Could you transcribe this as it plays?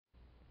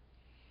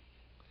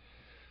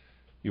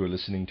You are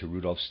listening to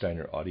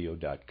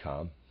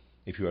rudolfsteineraudio.com.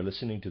 If you are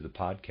listening to the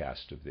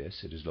podcast of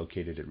this, it is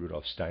located at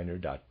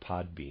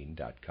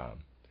rudolfsteiner.podbean.com.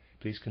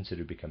 Please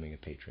consider becoming a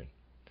patron.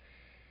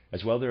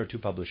 As well, there are two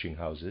publishing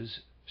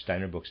houses,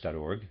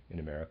 steinerbooks.org in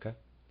America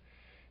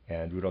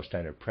and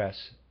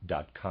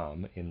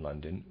rudolfsteinerpress.com in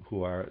London,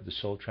 who are the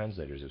sole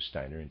translators of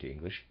Steiner into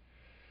English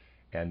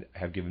and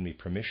have given me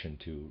permission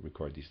to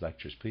record these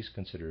lectures. Please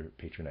consider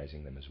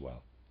patronizing them as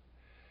well.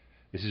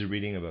 This is a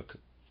reading of a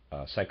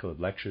cycle of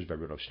lectures by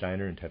Rudolf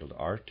Steiner entitled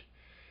Art,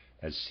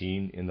 as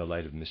Seen in the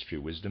Light of Mystery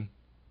Wisdom,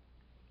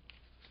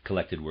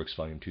 Collected Works,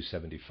 Volume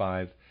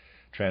 275,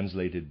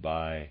 translated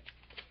by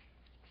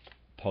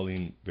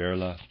Pauline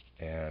Verla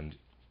and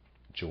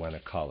Joanna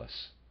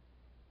Collis.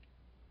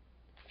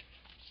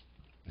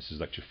 This is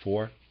Lecture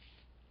 4,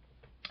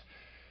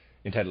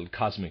 entitled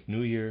Cosmic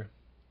New Year,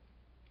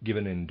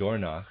 given in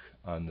Dornach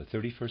on the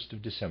 31st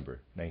of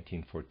December,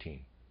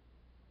 1914.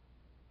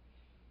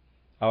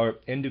 Our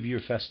end-of-year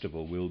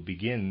festival will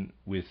begin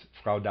with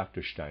Frau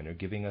Dr. Steiner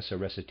giving us a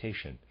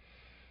recitation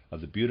of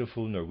the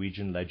beautiful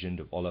Norwegian legend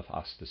of Olaf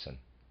Asteson,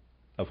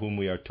 of whom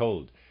we are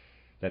told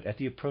that at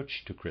the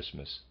approach to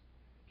Christmas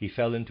he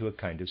fell into a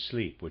kind of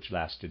sleep which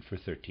lasted for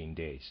 13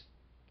 days,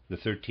 the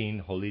 13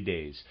 holy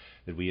days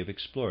that we have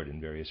explored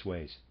in various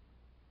ways.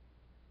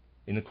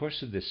 In the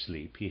course of this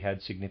sleep he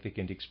had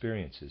significant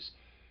experiences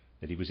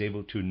that he was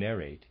able to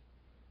narrate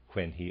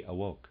when he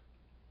awoke.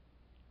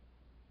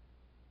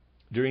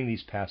 During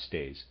these past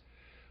days,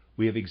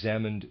 we have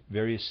examined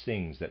various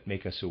things that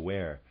make us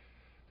aware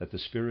that the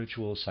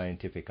spiritual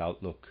scientific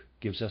outlook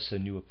gives us a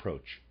new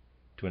approach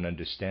to an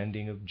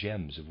understanding of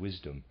gems of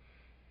wisdom,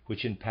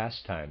 which in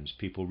past times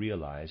people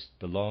realized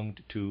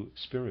belonged to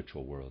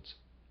spiritual worlds.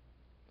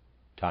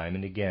 Time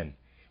and again,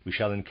 we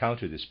shall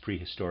encounter this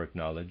prehistoric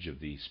knowledge of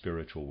the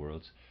spiritual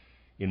worlds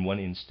in one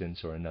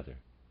instance or another.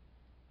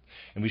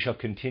 And we shall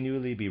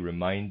continually be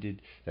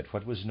reminded that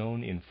what was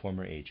known in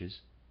former ages,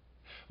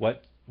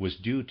 what was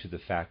due to the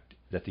fact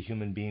that the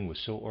human being was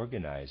so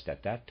organized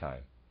at that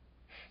time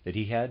that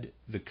he had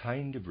the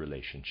kind of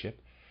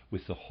relationship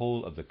with the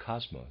whole of the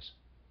cosmos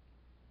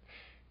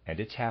and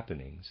its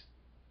happenings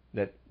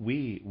that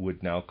we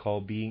would now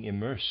call being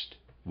immersed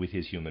with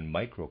his human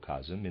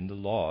microcosm in the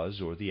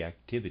laws or the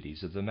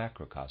activities of the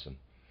macrocosm,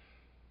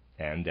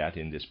 and that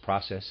in this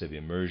process of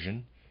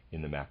immersion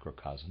in the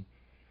macrocosm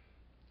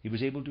he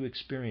was able to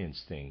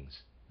experience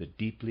things that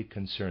deeply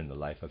concern the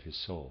life of his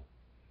soul,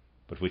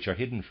 but which are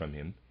hidden from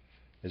him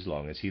as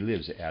long as he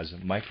lives as a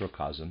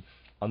microcosm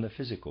on the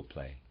physical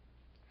plane,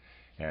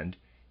 and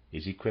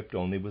is equipped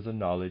only with a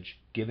knowledge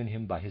given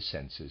him by his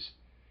senses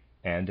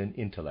and an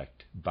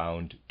intellect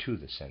bound to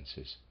the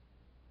senses.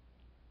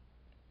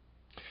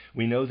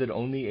 We know that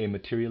only a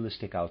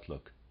materialistic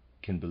outlook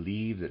can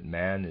believe that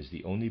man is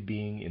the only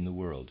being in the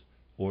world,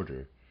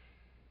 order,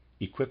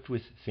 equipped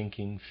with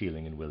thinking,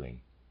 feeling, and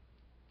willing,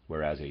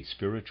 whereas a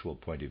spiritual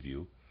point of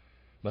view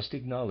must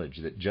acknowledge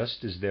that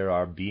just as there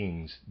are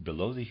beings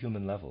below the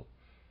human level,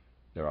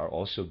 there are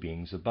also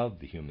beings above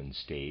the human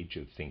stage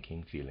of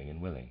thinking, feeling, and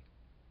willing.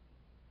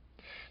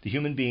 The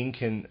human being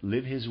can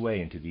live his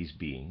way into these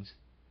beings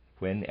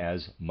when,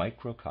 as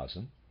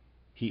microcosm,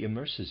 he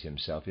immerses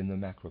himself in the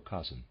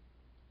macrocosm.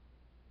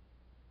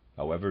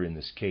 However, in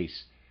this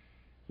case,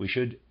 we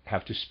should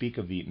have to speak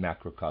of the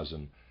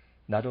macrocosm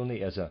not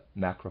only as a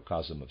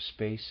macrocosm of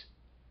space,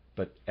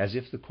 but as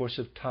if the course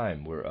of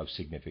time were of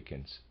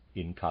significance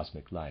in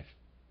cosmic life.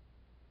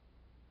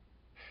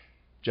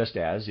 Just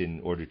as, in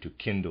order to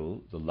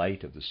kindle the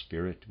light of the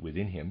Spirit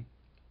within him,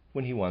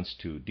 when he wants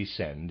to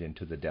descend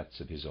into the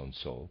depths of his own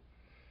soul,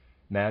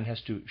 man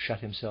has to shut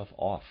himself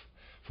off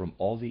from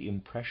all the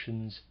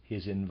impressions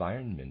his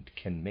environment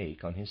can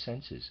make on his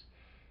senses,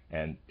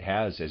 and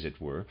has, as it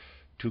were,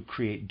 to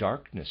create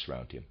darkness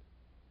round him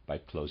by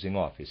closing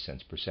off his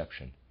sense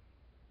perception.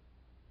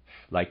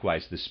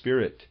 Likewise, the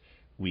Spirit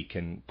we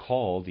can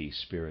call the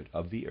spirit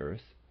of the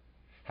earth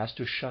has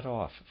to shut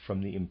off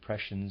from the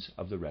impressions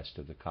of the rest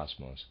of the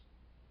cosmos.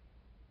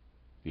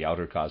 The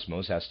outer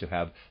cosmos has to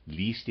have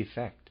least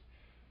effect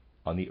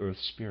on the earth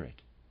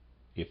spirit,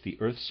 if the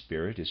earth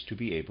spirit is to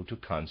be able to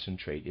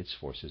concentrate its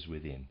forces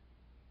within.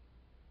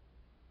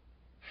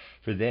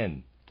 For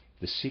then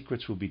the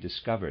secrets will be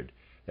discovered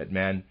that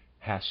man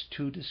has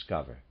to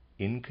discover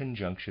in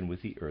conjunction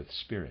with the earth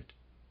spirit,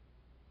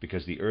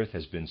 because the earth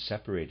has been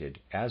separated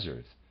as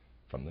earth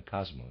from the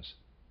cosmos.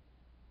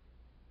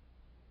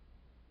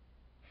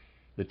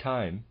 The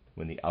time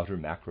when the outer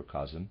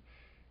macrocosm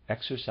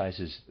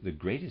exercises the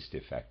greatest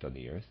effect on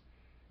the earth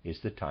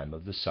is the time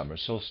of the summer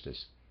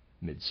solstice,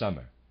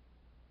 midsummer.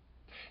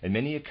 And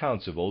many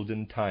accounts of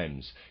olden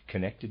times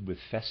connected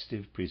with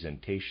festive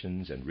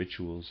presentations and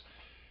rituals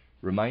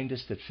remind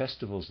us that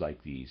festivals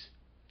like these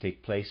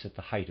take place at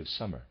the height of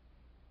summer,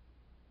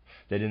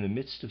 that in the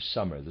midst of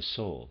summer the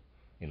soul,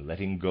 in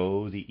letting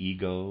go the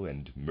ego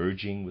and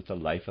merging with the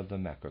life of the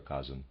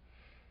macrocosm,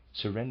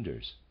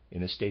 surrenders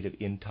in a state of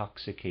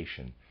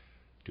intoxication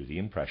to the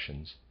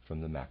impressions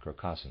from the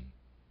macrocosm.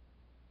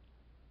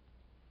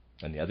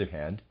 On the other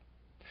hand,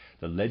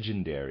 the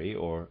legendary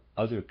or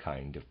other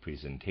kind of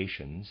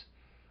presentations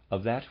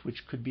of that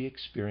which could be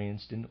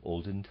experienced in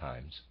olden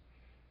times,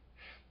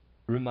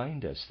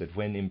 remind us that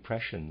when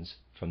impressions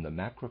from the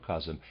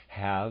macrocosm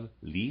have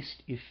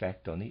least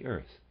effect on the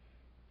earth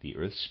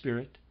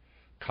spirit,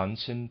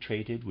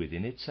 concentrated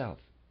within itself,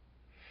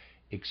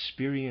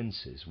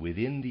 experiences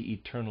within the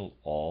eternal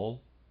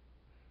all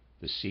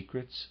the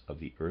secrets of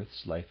the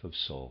earth's life of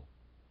soul,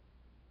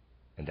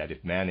 and that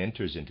if man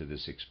enters into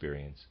this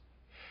experience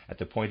at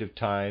the point of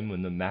time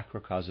when the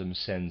macrocosm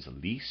sends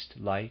least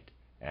light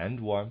and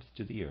warmth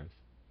to the earth,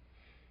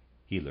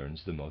 he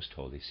learns the most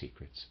holy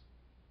secrets.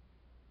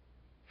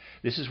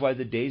 This is why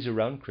the days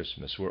around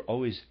Christmas were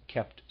always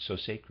kept so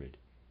sacred,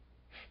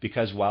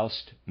 because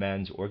whilst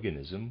man's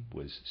organism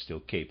was still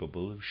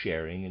capable of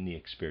sharing in the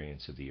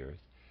experience of the earth,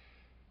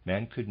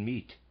 man could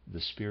meet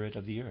the spirit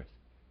of the earth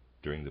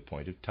during the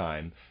point of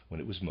time when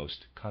it was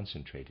most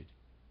concentrated.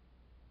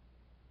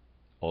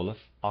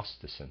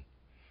 Asteson,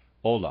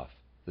 Olaf,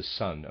 the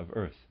son of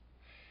earth,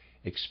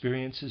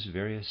 experiences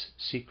various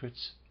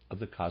secrets of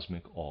the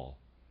cosmic all,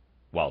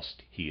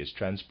 whilst he is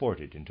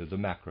transported into the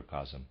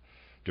macrocosm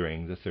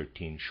during the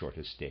 13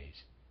 shortest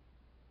days.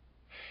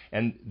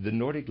 And the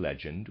Nordic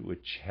legend,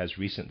 which has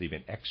recently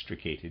been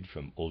extricated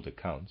from old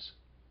accounts,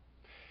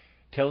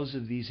 tells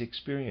of these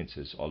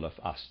experiences Olaf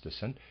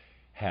Asteson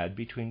had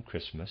between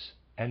Christmas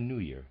and New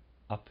Year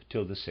up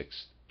till the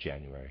 6th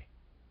January.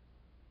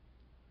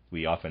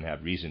 We often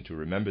have reason to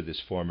remember this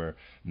former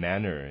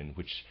manner in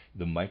which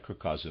the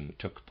microcosm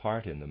took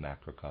part in the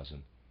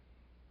macrocosm,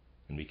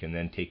 and we can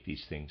then take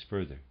these things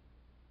further.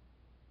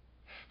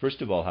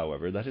 First of all,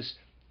 however, let us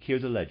hear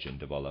the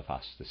legend of Olaf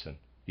Asteson,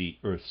 the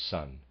Earth's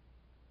son,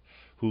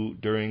 who,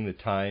 during the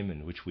time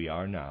in which we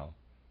are now,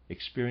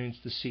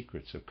 experienced the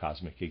secrets of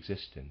cosmic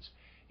existence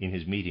in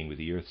his meeting with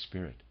the Earth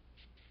Spirit.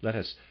 Let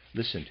us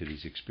listen to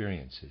these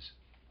experiences.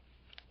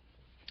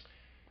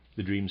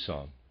 The Dream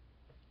Song,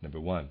 number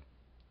 1.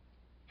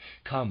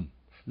 Come,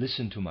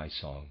 listen to my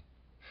song,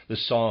 the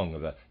song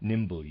of a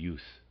nimble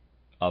youth.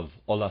 Of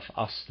Olaf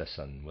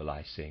Asteson will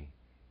I sing,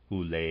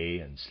 who lay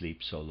and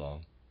sleep so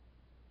long.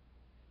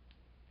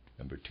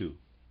 Number 2.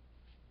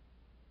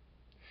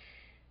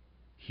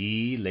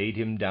 He laid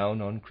him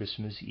down on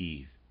Christmas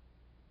Eve,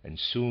 and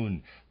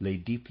soon lay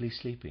deeply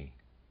sleeping.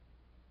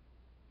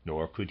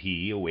 Nor could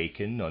he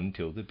awaken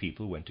until the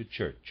people went to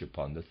church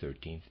upon the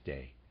 13th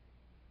day.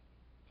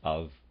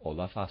 Of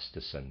Olaf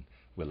Asteson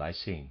will I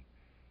sing,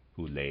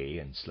 who lay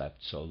and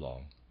slept so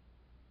long.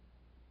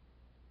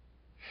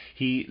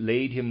 He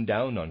laid him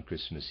down on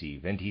Christmas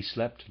Eve, and he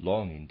slept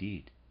long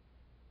indeed.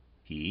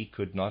 He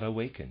could not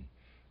awaken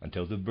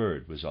until the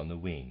bird was on the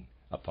wing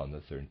upon the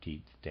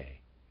 13th day.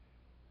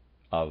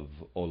 Of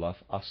Olaf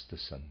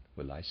Asteson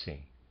will I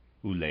sing,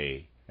 who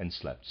lay and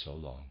slept so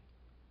long.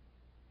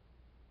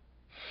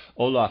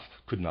 Olaf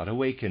could not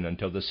awaken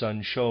until the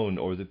sun shone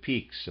o'er the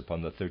peaks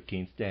upon the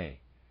 13th day.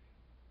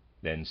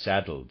 Then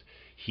saddled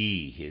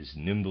he his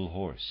nimble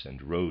horse,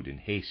 and rode in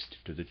haste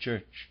to the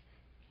church.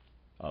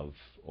 Of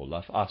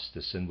Olaf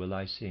Asteson will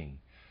I sing,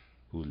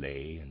 who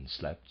lay and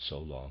slept so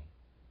long.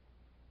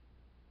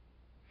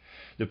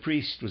 The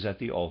priest was at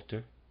the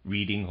altar,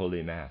 reading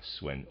Holy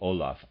Mass, when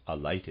Olaf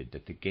alighted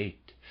at the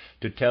gate,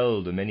 to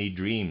tell the many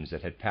dreams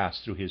that had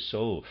passed through his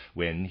soul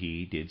when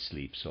he did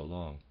sleep so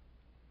long.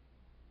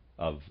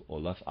 Of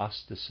Olaf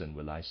Asteson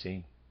will I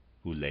sing,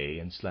 who lay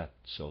and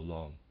slept so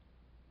long.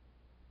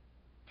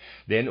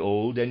 Then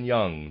old and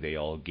young they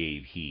all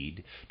gave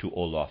heed, to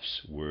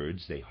Olaf's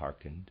words they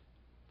hearkened,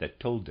 that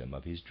told them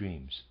of his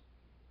dreams.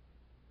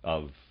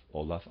 Of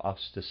Olaf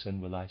Asteson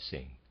will I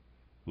sing,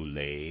 who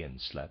lay and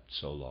slept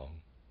so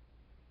long.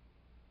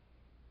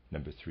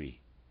 Number 3.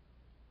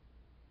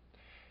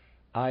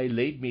 I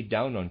laid me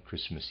down on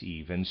Christmas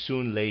Eve, and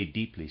soon lay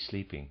deeply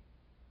sleeping,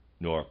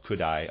 nor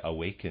could I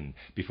awaken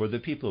before the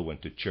people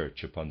went to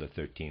church upon the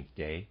 13th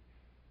day.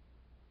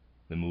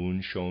 The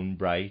moon shone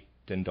bright,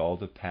 and all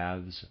the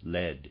paths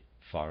led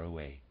far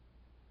away.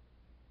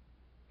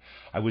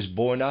 I was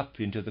borne up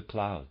into the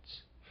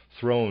clouds,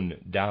 thrown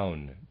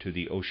down to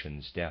the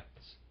ocean's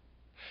depths,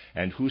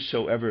 and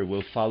whosoever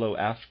will follow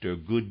after,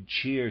 good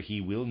cheer he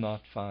will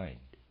not find.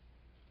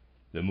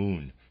 The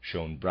moon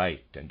shone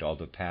bright, and all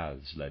the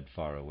paths led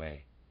far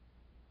away.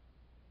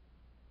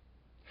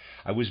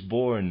 I was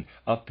borne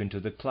up into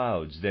the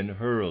clouds, then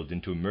hurled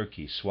into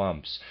murky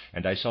swamps,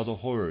 and I saw the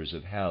horrors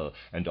of hell,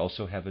 and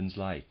also heaven's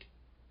light.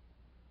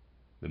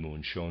 The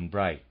moon shone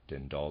bright,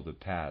 and all the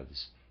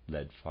paths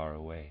led far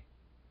away.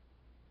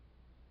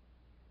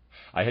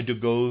 I had to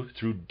go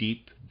through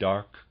deep,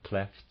 dark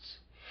clefts,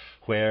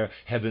 where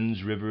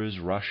heaven's rivers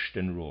rushed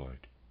and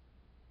roared.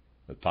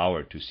 The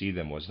power to see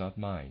them was not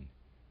mine,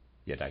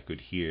 yet I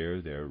could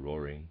hear their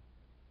roaring.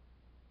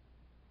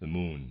 The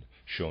moon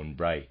shone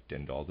bright,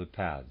 and all the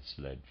paths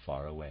led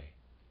far away.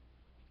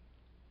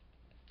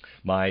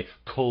 My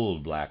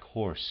coal-black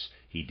horse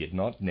he did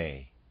not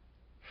neigh,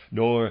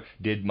 nor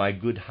did my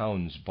good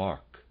hounds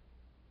bark.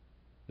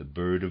 The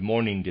bird of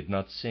morning did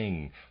not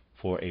sing,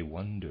 for a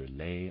wonder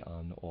lay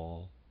on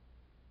all.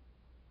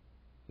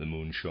 The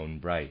moon shone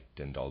bright,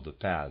 and all the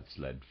paths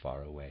led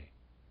far away.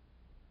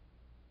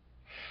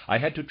 I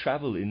had to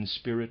travel in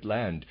spirit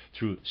land,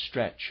 through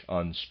stretch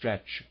on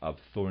stretch of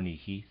thorny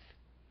heath.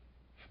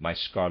 My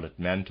scarlet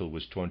mantle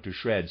was torn to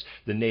shreds,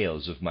 the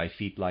nails of my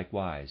feet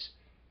likewise.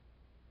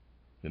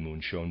 The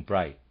moon shone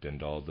bright,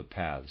 and all the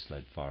paths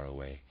led far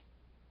away.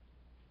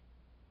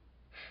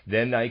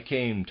 Then I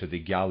came to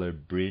the Gjallar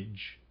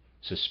Bridge,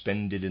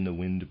 suspended in the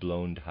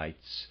wind-blown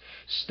heights.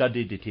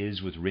 Studded it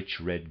is with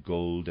rich red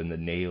gold, and the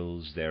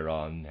nails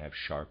thereon have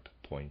sharp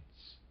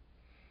points.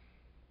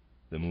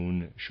 The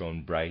moon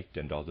shone bright,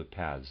 and all the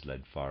paths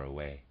led far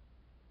away.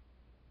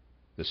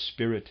 The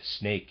spirit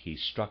snake he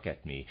struck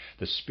at me,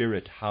 the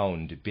spirit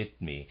hound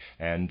bit me,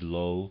 and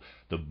lo,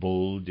 the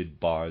bull did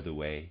bar the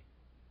way.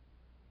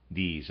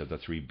 These are the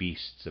 3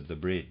 beasts of the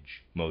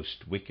bridge,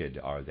 most wicked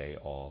are they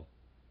all.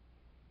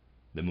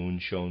 The moon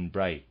shone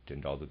bright,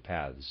 and all the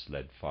paths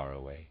led far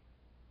away.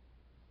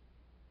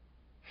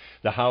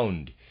 The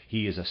hound,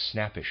 he is a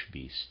snappish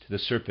beast, the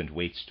serpent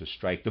waits to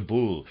strike, the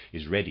bull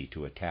is ready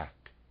to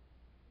attack.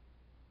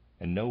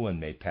 And no one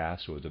may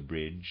pass o'er the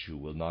bridge who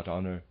will not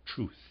honor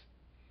truth.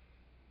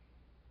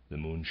 The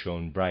moon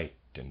shone bright,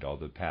 and all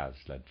the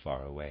paths led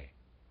far away.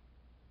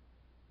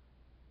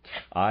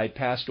 I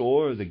passed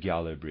o'er the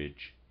Gjallar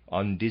Bridge,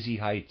 on dizzy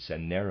heights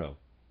and narrow.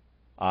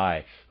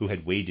 I, who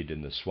had waded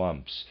in the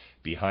swamps,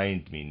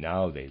 behind me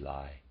now they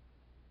lie.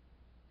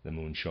 The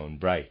moon shone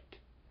bright,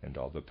 and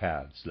all the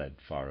paths led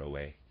far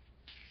away.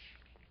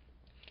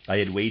 I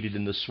had waded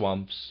in the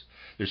swamps.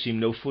 There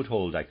seemed no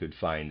foothold I could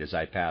find as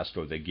I passed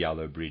o'er the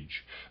Gjallar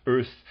Bridge.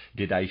 Earth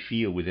did I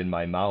feel within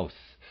my mouth,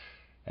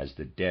 as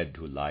the dead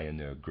who lie in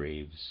their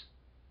graves.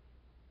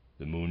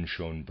 The moon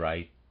shone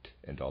bright,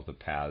 and all the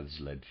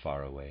paths led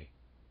far away.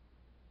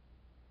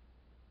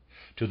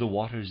 To the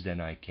waters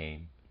then I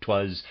came.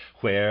 'Twas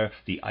where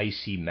the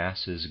icy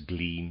masses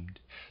gleamed,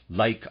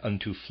 like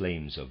unto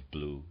flames of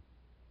blue.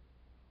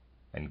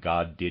 And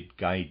God did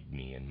guide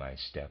me in my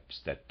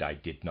steps, that I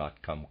did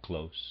not come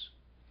close.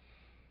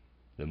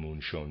 The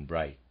moon shone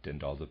bright,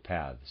 and all the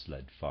paths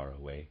led far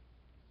away.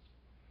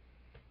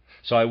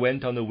 So I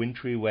went on the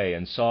wintry way,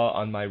 and saw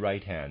on my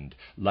right hand,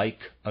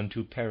 like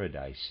unto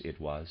paradise it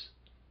was,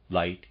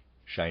 light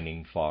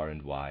shining far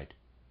and wide.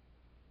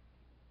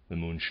 The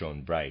moon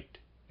shone bright,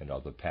 and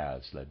all the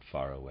paths led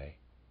far away.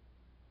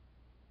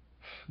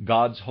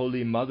 God's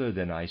holy mother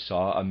then I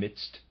saw,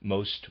 amidst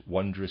most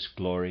wondrous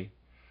glory.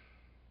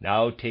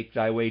 Now take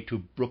thy way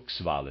to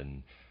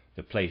Bruksvallen,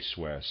 the place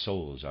where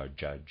souls are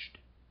judged.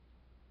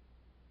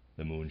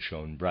 The moon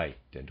shone bright,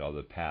 and all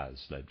the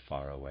paths led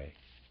far away.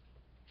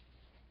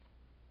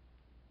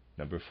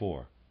 Number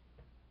 4.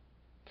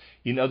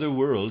 In other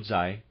worlds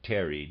I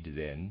tarried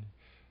then,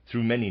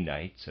 through many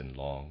nights and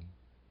long,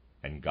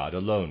 and God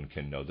alone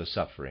can know the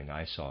suffering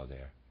I saw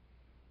there.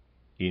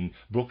 In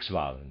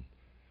Bruksvallen,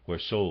 where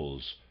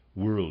souls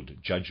world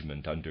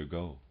judgment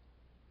undergo.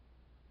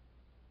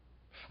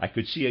 I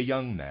could see a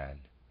young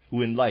man,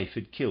 who in life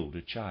had killed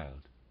a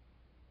child.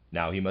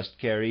 Now he must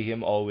carry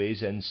him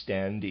always, and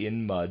stand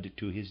in mud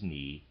to his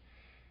knee.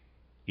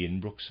 In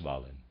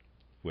Bruksvallen,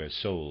 where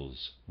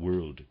souls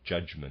world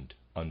judgment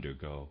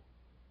undergo.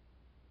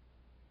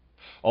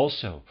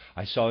 Also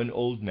I saw an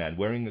old man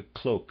wearing a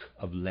cloak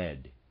of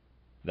lead.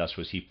 Thus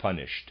was he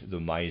punished, the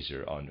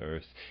miser on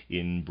earth,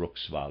 in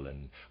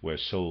Bruksvallen, where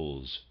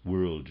souls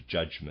world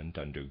judgment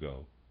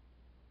undergo.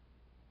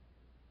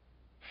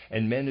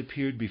 And men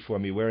appeared before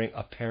me wearing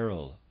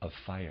apparel of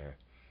fire.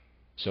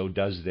 So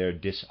does their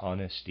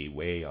dishonesty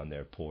weigh on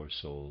their poor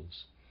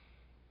souls.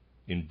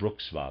 In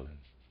Bruksvallen,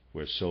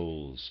 where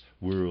souls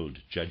world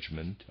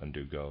judgment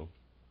undergo.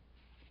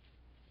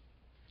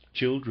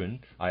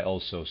 Children I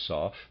also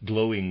saw,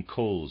 glowing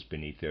coals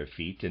beneath their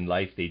feet. In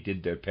life they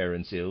did their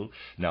parents ill,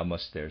 now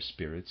must their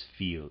spirits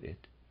feel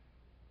it.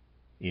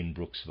 In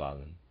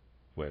Bruksvallen,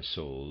 where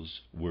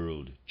souls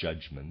world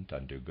judgment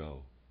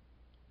undergo.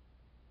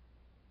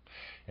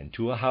 And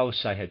to a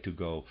house I had to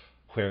go,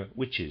 where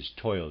witches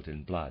toiled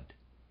in blood.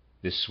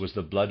 This was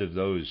the blood of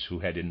those who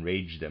had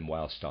enraged them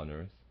whilst on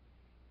earth.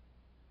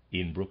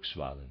 In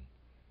Bruksvallen,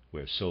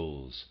 where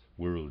souls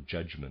world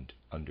judgment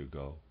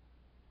undergo.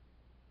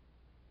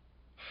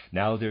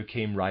 Now there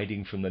came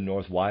riding from the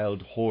north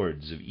wild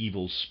hordes of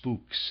evil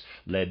spooks,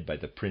 led by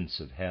the prince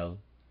of hell.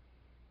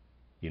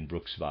 In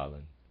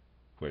Bruksvallen,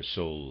 where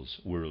souls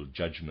world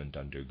judgment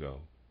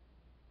undergo.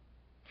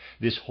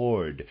 This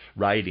horde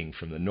riding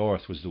from the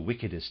north was the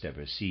wickedest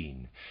ever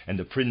seen, and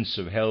the prince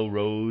of hell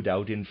rode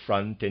out in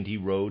front, and he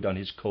rode on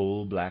his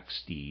coal-black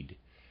steed.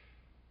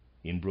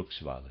 In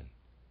Bruksvallen,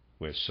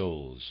 where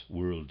souls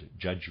world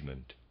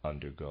judgment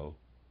undergo.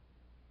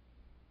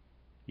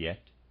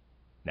 Yet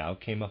now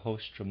came a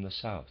host from the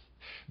south,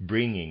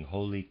 bringing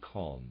holy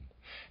calm,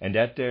 and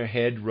at their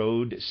head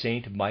rode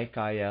Saint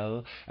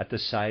Michael at the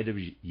side of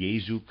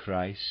Jesu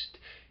Christ.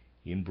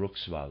 In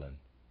Bruksvallen,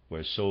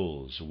 where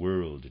souls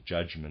world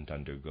judgment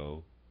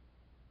undergo.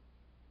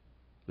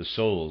 The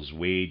souls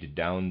weighed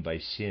down by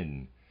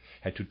sin,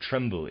 had to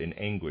tremble in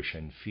anguish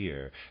and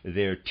fear.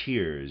 Their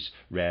tears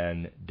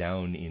ran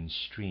down in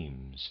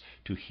streams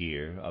to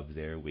hear of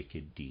their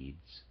wicked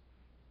deeds.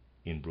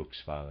 In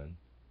Bruksvallen,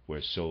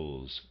 where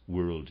souls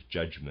world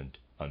judgment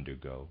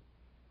undergo.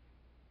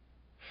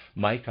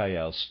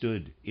 Michael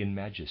stood in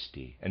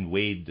majesty, and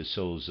weighed the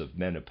souls of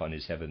men upon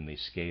his heavenly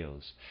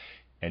scales.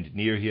 And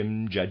near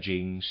him,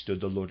 judging, stood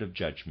the Lord of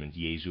judgment,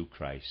 Jesu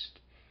Christ,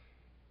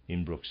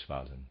 in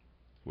Bruksvallen,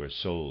 where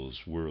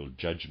souls world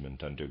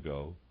judgment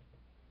undergo.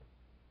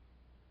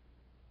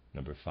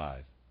 Number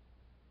 5.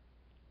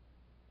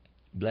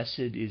 Blessed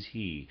is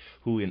he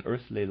who in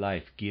earthly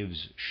life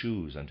gives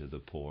shoes unto the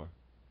poor.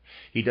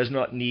 He does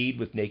not need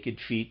with naked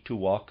feet to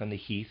walk on the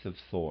heath of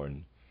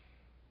thorn.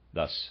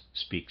 Thus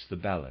speaks the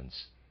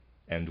balance,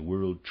 and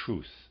world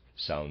truth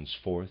sounds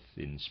forth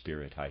in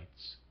spirit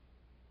heights.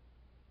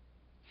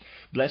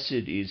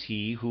 Blessed is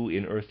he who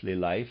in earthly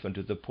life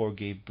unto the poor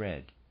gave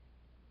bread,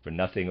 for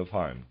nothing of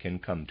harm can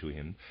come to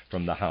him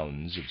from the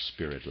hounds of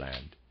spirit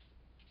land.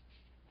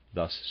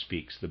 Thus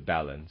speaks the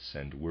balance,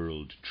 and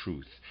world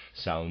truth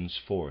sounds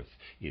forth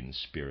in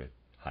spirit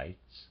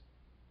heights.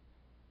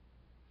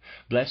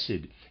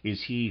 Blessed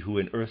is he who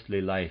in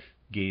earthly life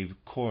gave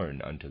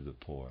corn unto the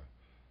poor.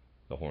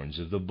 The horns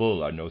of the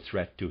bull are no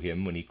threat to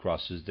him when he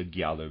crosses the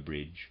Gjallar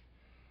bridge.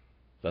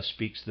 Thus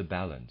speaks the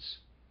balance,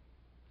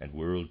 and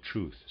world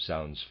truth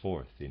sounds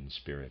forth in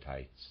spirit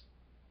heights.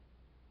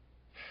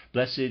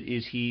 Blessed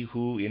is he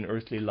who in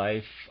earthly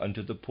life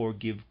unto the poor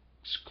gives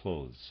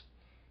clothes.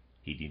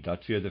 He need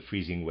not fear the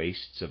freezing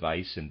wastes of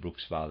ice in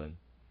Bruksvallen.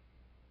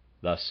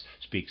 Thus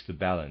speaks the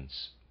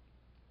balance,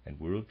 and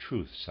world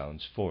truth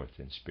sounds forth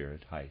in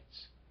spirit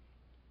heights.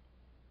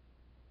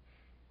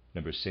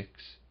 Number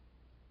 6.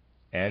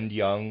 And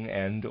young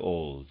and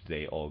old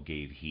they all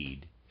gave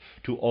heed.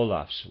 To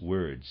Olaf's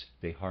words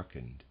they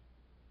hearkened.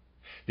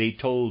 They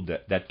told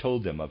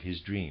them of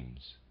his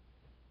dreams.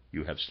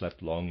 You have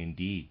slept long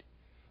indeed.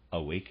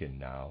 Awaken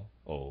now,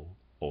 O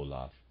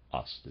Olaf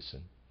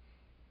Asteson.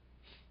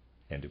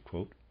 End of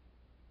quote.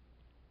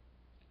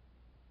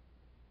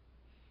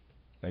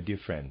 My dear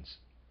friends,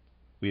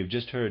 we have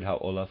just heard how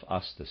Olaf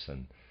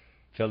Asteson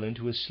fell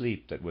into a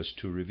sleep that was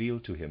to reveal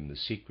to him the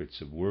secrets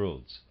of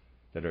worlds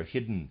that are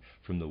hidden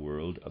from the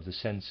world of the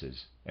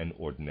senses and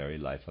ordinary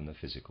life on the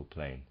physical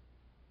plane.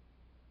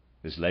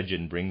 This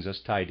legend brings us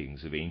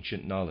tidings of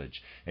ancient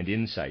knowledge and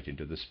insight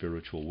into the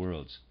spiritual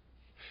worlds,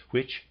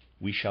 which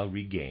we shall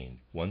regain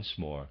once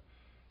more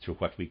through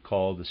what we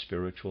call the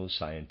spiritual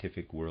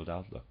scientific world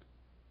outlook.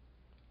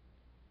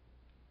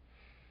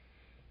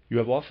 You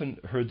have often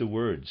heard the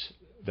words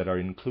that are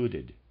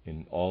included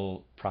in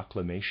all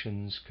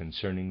proclamations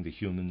concerning the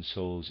human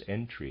soul's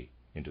entry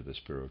into the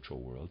spiritual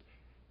world,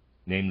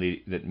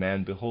 namely, that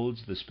man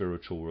beholds the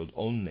spiritual world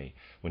only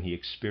when he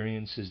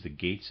experiences the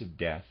gates of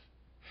death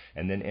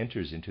and then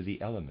enters into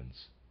the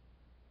elements.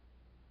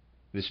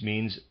 This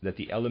means that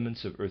the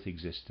elements of earth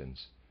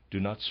existence do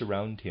not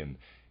surround him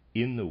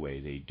in the way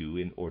they do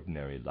in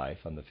ordinary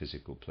life on the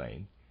physical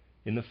plane,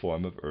 in the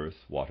form of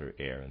earth, water,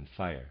 air, and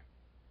fire,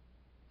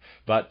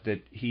 but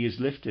that he is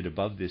lifted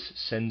above this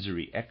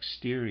sensory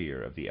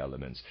exterior of the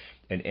elements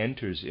and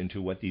enters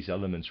into what these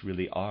elements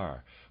really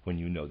are when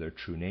you know their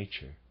true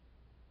nature,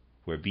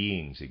 where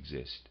beings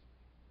exist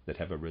that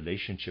have a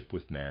relationship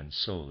with man's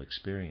soul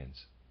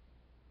experience.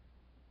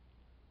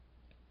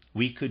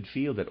 We could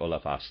feel that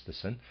Olaf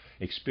Asteson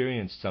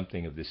experienced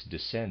something of this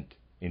descent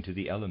into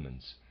the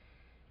elements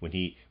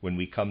when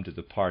we come to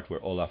the part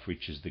where Olaf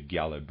reaches the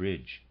Gjallar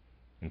bridge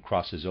and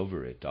crosses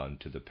over it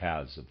onto the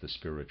paths of the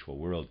spiritual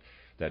world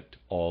that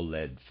all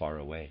led far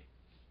away.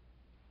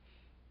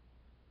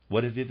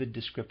 What a vivid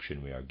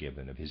description we are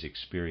given of his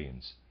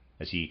experience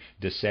as he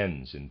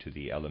descends into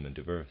the element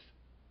of earth.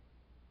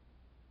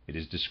 It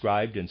is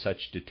described in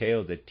such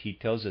detail that he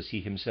tells us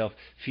he himself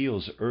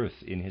feels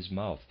earth in his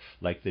mouth,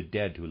 like the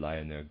dead who lie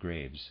in their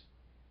graves.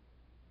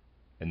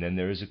 And then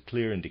there is a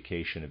clear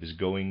indication of his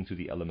going through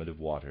the element of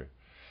water,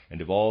 and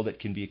of all that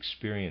can be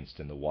experienced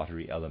in the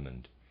watery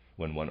element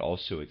when one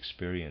also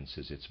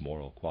experiences its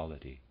moral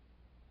quality.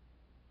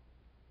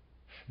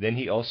 Then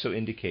he also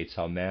indicates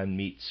how man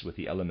meets with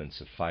the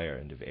elements of fire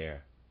and of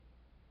air.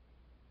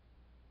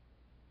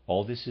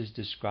 All this is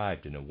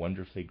described in a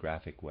wonderfully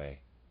graphic way,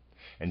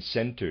 and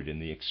centered in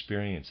the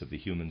experience of the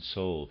human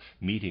soul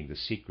meeting the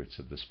secrets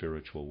of the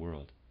spiritual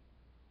world.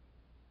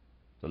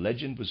 The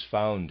legend was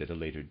found at a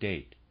later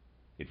date.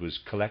 It was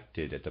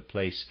collected at a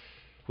place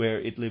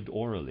where it lived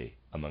orally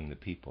among the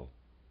people.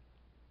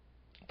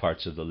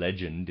 Parts of the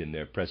legend in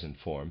their present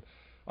form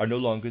are no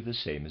longer the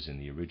same as in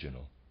the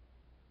original.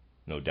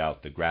 No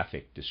doubt the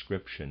graphic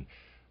description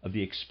of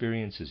the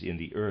experiences in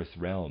the earth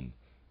realm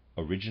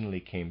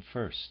originally came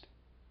first,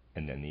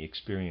 and then the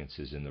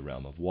experiences in the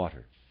realm of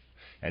water,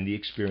 and the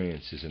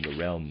experiences in the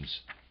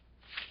realms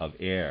of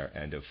air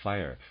and of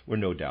fire were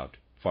no doubt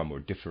far more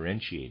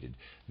differentiated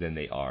than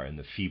they are in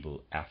the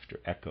feeble after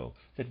echo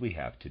that we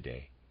have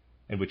today,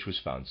 and which was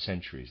found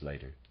centuries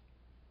later.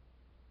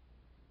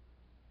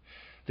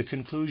 The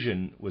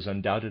conclusion was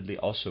undoubtedly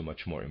also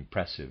much more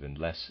impressive and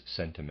less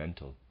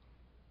sentimental.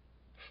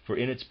 for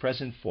in its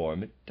present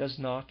form it does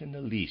not in the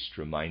least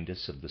remind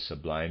us of the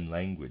sublime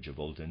language of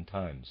olden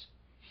times,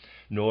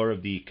 nor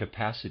of the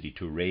capacity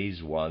to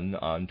raise one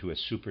onto a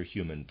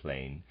superhuman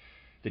plane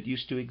that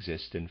used to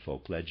exist in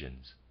folk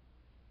legends.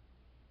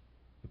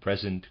 The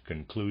present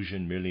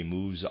conclusion merely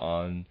moves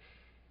on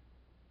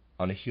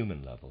a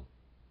human level,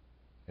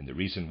 and the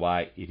reason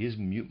why it is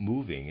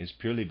moving is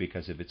purely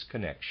because of its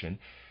connection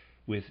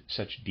with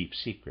such deep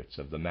secrets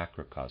of the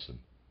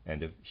macrocosm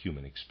and of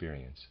human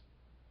experience.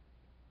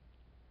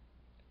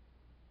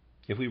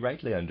 If we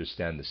rightly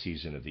understand the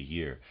season of the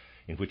year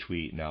in which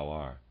we now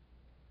are,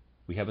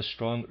 we have a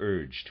strong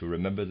urge to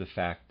remember the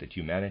fact that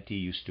humanity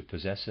used to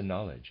possess a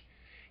knowledge,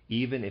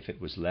 even if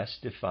it was less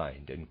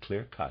defined and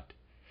clear-cut,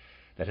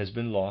 that has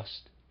been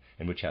lost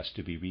and which has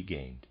to be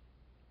regained.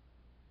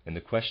 And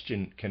the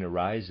question can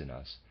arise in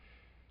us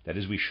that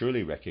as we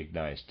surely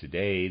recognize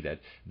today that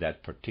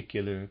that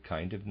particular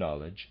kind of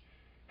knowledge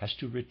has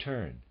to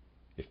return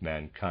if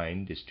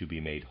mankind is to be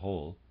made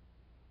whole,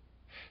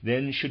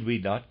 then should we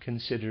not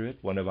consider it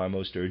one of our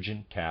most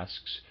urgent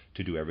tasks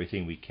to do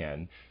everything we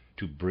can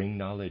to bring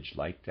knowledge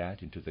like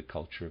that into the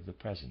culture of the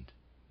present?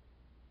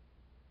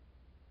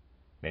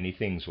 Many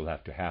things will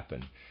have to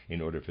happen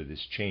in order for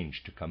this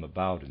change to come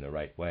about in the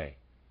right way,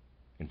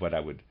 in what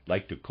I would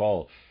like to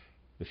call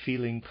the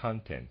feeling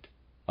content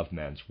of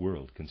man's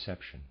world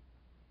conception.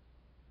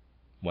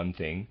 One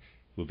thing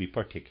will be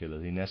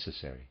particularly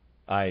necessary.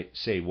 I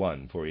say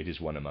one, for it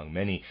is one among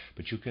many,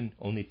 but you can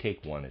only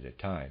take one at a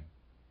time.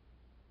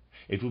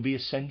 It will be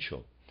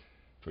essential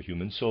for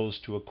human souls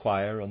to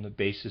acquire, on the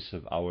basis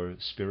of our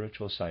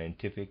spiritual,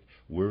 scientific,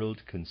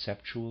 world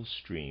conceptual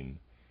stream,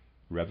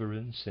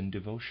 reverence and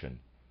devotion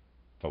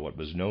for what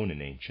was known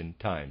in ancient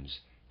times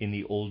in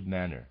the old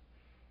manner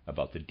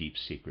about the deep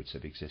secrets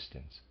of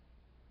existence.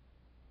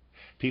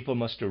 People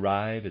must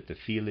arrive at the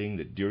feeling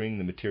that during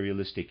the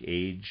materialistic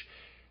age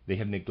they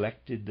have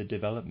neglected the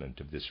development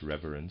of this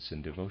reverence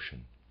and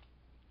devotion.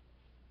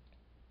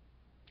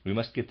 We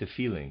must get the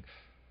feeling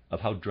of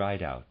how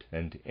dried out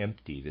and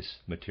empty this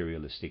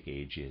materialistic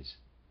age is,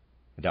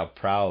 and how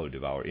proud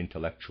of our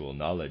intellectual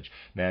knowledge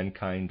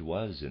mankind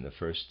was in the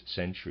first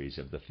centuries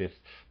of the fifth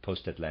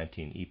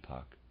post-Atlantean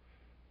epoch,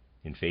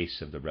 in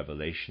face of the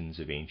revelations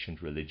of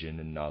ancient religion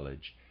and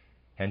knowledge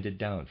handed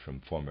down from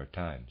former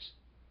times,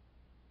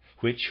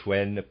 which,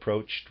 when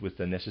approached with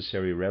the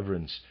necessary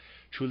reverence,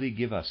 truly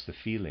give us the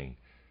feeling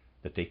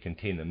that they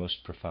contain the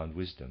most profound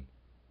wisdom.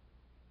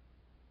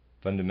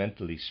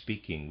 Fundamentally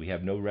speaking, we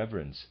have no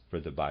reverence for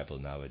the Bible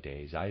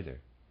nowadays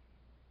either.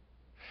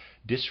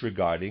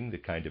 Disregarding the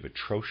kind of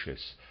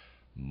atrocious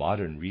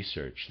modern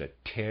research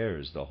that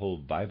tears the whole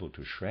Bible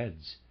to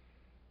shreds,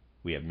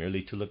 we have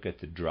merely to look at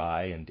the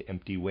dry and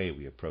empty way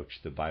we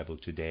approach the Bible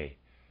today,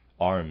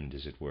 armed,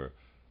 as it were,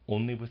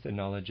 only with the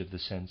knowledge of the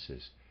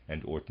senses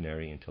and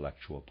ordinary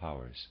intellectual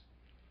powers,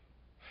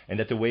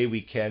 and at the way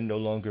we can no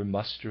longer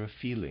muster a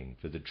feeling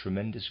for the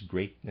tremendous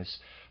greatness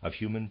of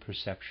human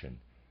perception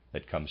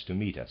that comes to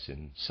meet us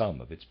in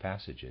some of its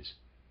passages.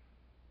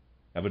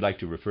 I would like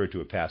to refer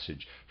to a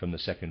passage from the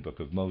second book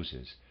of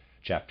Moses,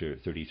 chapter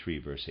 33,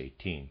 verse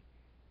 18.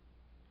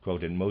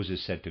 Quote, "And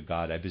Moses said to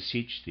God, I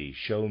beseech thee,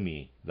 show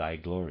me thy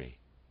glory.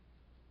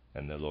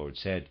 And the Lord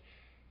said,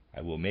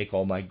 I will make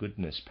all my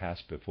goodness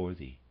pass before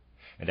thee,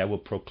 and I will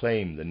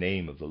proclaim the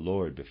name of the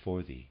Lord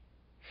before thee,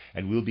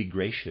 and will be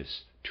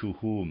gracious to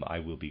whom I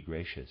will be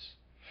gracious,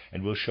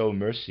 and will show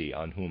mercy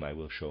on whom I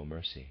will show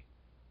mercy.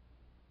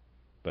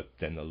 But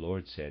then the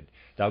Lord said,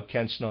 Thou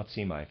canst not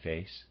see my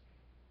face,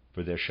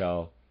 for there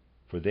shall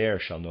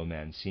no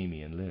man see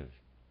me and live.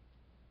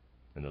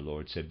 And the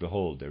Lord said,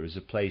 Behold, there is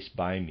a place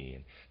by me,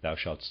 and thou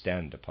shalt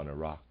stand upon a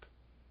rock.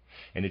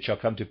 And it shall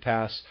come to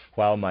pass,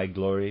 while my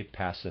glory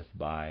passeth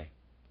by,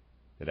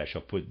 that I shall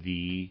put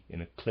thee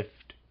in a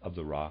cleft of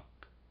the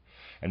rock,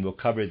 and will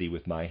cover thee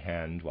with my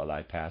hand while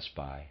I pass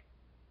by.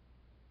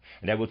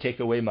 And I will take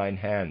away mine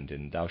hand,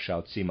 and thou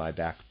shalt see my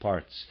back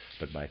parts,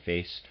 but my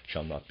face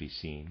shall not be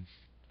seen."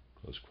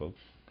 Close quote.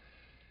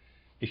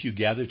 If you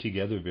gather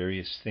together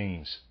various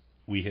things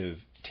we have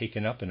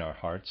taken up in our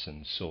hearts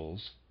and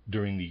souls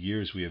during the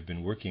years we have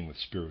been working with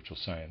spiritual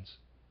science,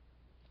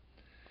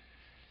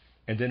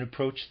 and then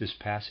approach this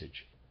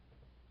passage,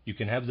 you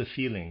can have the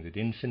feeling that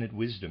infinite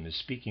wisdom is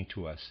speaking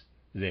to us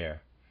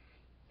there,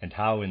 and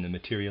how in the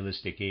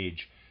materialistic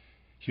age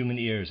human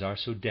ears are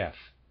so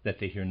deaf that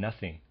they hear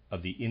nothing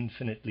of the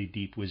infinitely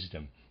deep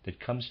wisdom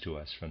that comes to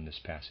us from this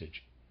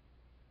passage.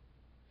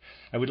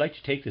 I would like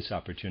to take this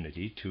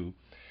opportunity to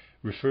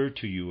refer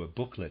to you a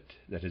booklet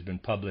that has been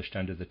published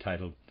under the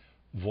title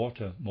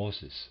Worte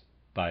Moses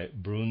by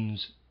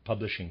Bruns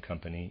Publishing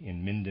Company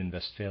in Minden,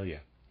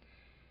 Westphalia,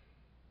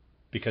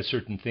 because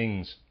certain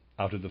things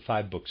out of the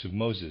 5 books of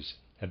Moses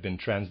have been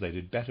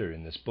translated better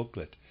in this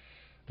booklet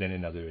than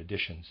in other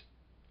editions.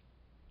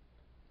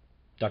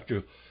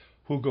 Dr.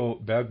 Hugo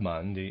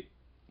Bergmann, the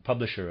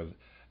publisher of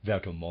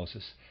Worte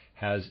Moses,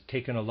 has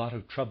taken a lot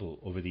of trouble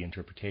over the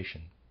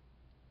interpretation.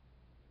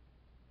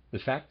 The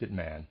fact that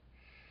man,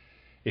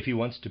 if he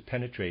wants to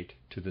penetrate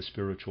to the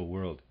spiritual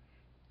world,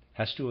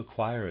 has to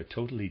acquire a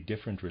totally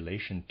different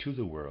relation to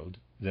the world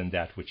than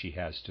that which he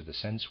has to the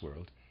sense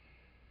world,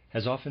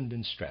 has often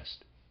been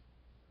stressed.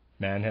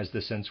 Man has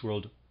the sense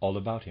world all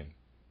about him.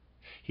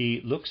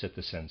 He looks at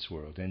the sense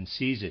world and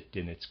sees it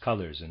in its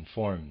colors and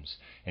forms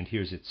and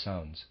hears its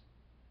sounds.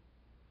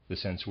 The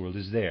sense world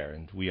is there,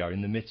 and we are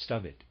in the midst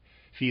of it,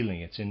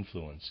 feeling its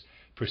influence,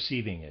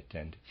 perceiving it,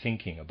 and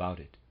thinking about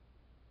it.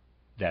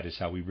 That is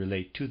how we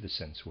relate to the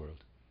sense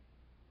world.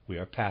 We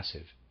are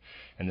passive,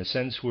 and the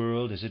sense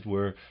world, as it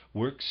were,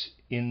 works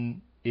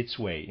in its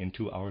way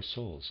into our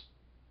souls.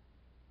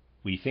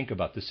 We think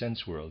about the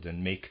sense world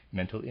and make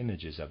mental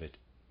images of it.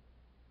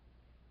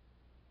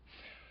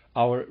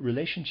 Our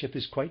relationship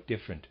is quite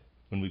different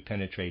when we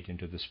penetrate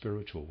into the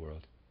spiritual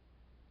world.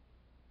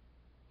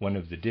 One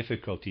of the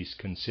difficulties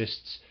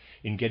consists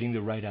in getting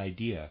the right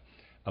idea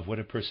of what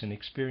a person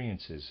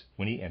experiences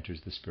when he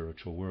enters the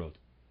spiritual world.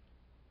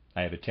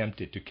 I have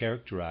attempted to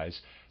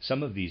characterize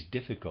some of these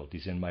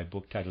difficulties in my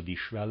book titled Die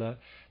Schwelle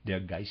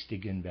der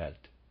geistigen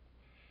Welt,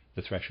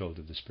 The Threshold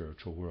of the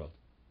Spiritual World.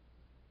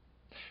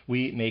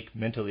 We make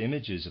mental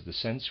images of the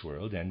sense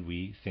world and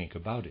we think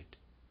about it.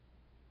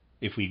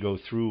 If we go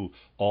through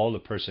all a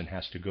person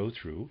has to go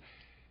through,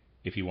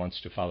 if he wants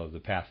to follow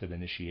the path of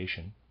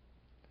initiation,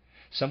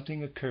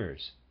 something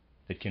occurs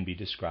that can be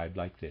described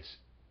like this.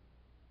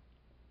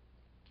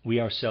 We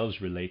ourselves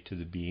relate to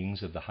the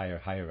beings of the higher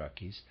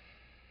hierarchies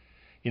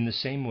in the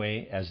same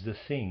way as the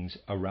things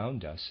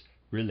around us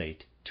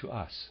relate to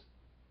us.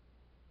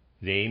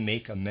 They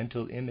make a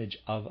mental image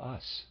of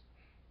us.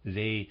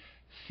 They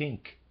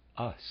think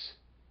us.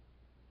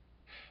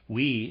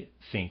 We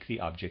think the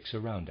objects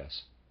around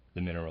us,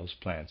 the minerals,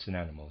 plants, and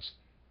animals.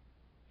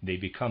 They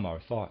become our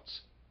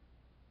thoughts.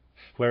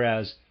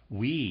 Whereas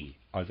we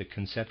are the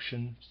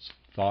conceptions,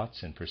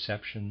 thoughts, and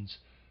perceptions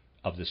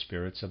of the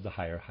spirits of the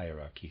higher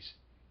hierarchies.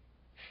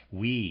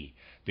 We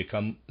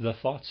become the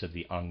thoughts of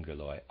the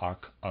angeloi,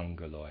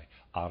 archangeloi,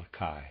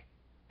 archai,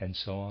 and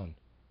so on.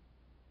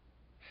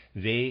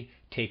 They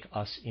take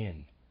us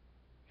in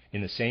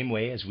the same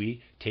way as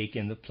we take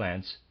in the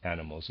plants,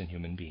 animals, and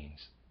human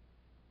beings.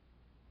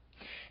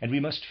 And we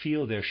must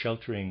feel their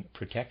sheltering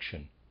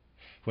protection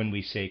when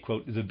we say,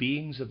 quote, the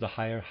beings of the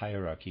higher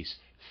hierarchies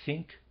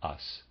think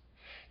us.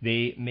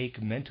 They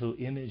make mental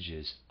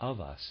images of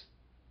us.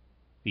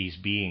 These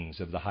beings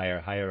of the higher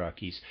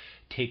hierarchies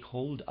take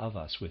hold of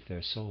us with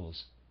their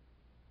souls.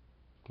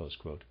 Close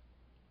quote.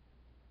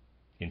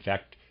 In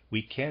fact,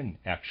 we can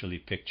actually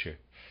picture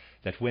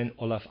that when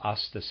Olaf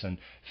Asteson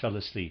fell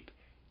asleep,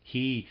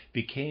 he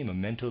became a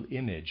mental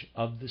image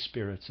of the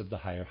spirits of the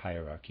higher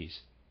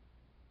hierarchies.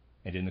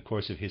 And in the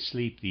course of his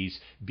sleep,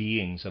 these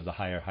beings of the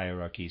higher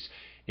hierarchies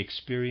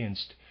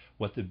experienced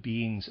what the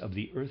beings of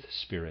the earth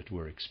spirit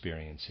were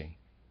experiencing.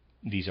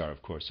 These are,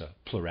 of course, a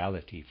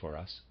plurality for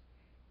us.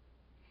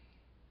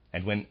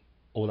 And when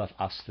Olaf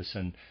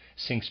Asteson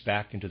sinks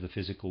back into the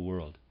physical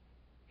world,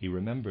 he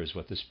remembers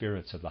what the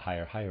spirits of the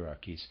higher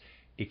hierarchies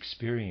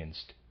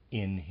experienced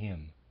in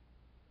him.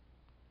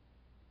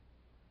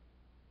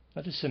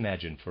 Let us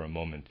imagine for a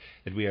moment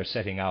that we are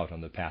setting out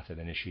on the path of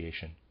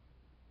initiation.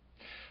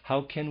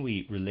 How can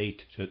we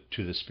relate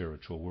to the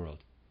spiritual world,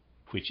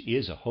 which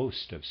is a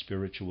host of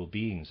spiritual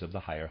beings of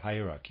the higher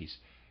hierarchies,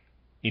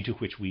 into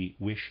which we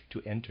wish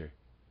to enter?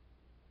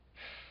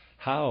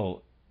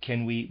 How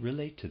can we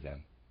relate to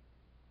them?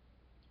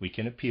 We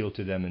can appeal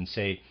to them and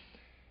say,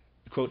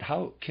 quote,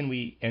 how can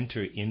we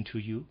enter into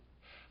you?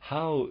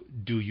 How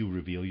do you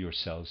reveal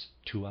yourselves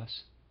to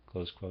us?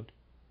 Close quote.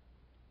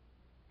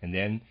 And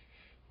then,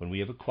 when we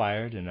have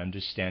acquired an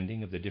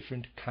understanding of the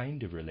different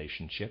kind of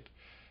relationship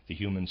the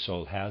human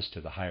soul has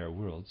to the higher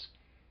worlds,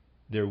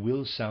 there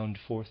will sound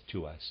forth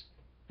to us,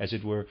 as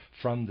it were,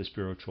 from the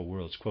spiritual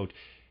worlds, quote,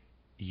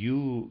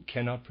 you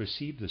cannot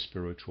perceive the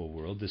spiritual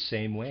world the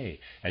same way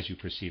as you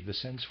perceive the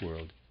sense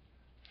world.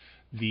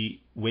 The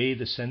way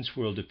the sense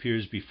world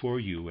appears before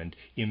you and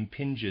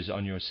impinges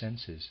on your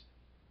senses.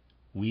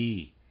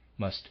 We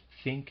must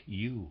think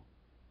you,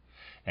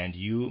 and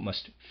you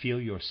must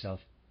feel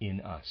yourself in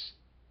us.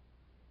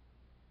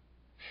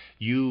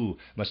 You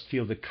must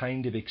feel the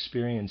kind of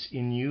experience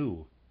in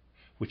you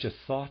which a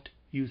thought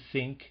you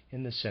think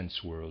in the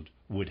sense world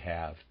would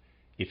have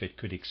if it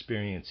could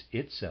experience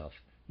itself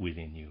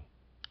within you.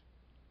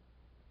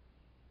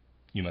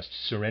 You must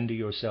surrender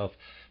yourself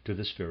to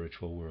the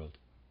spiritual world.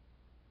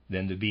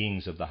 Then the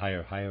beings of the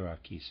higher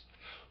hierarchies,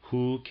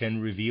 who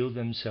can reveal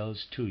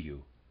themselves to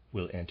you,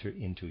 will enter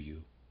into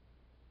you.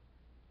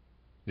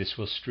 This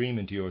will stream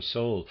into your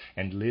soul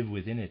and live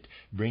within it,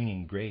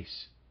 bringing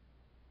grace,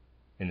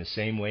 in the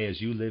same way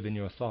as you live in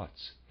your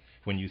thoughts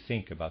when you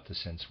think about the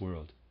sense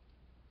world.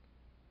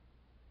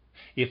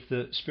 If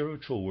the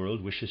spiritual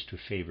world wishes to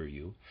favor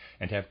you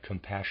and have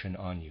compassion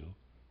on you,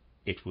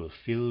 it will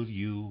fill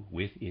you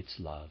with its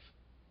love.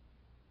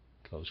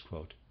 Close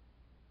quote.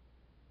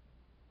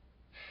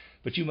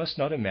 But you must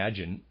not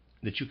imagine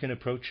that you can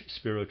approach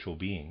spiritual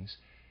beings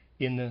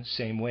in the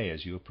same way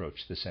as you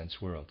approach the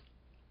sense world.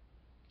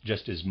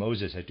 Just as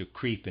Moses had to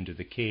creep into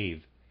the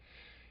cave,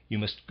 you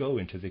must go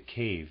into the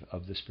cave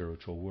of the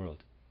spiritual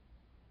world.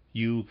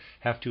 You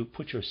have to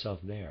put yourself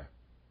there.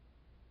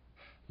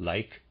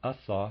 Like a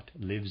thought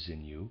lives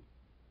in you,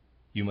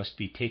 you must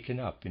be taken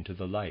up into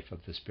the life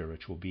of the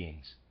spiritual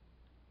beings.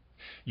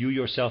 You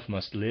yourself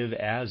must live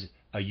as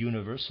a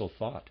universal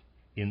thought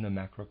in the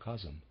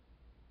macrocosm.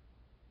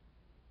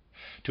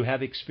 To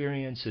have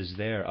experiences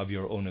there of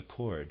your own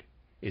accord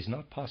is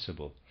not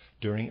possible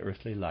during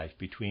earthly life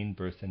between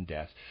birth and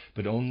death,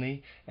 but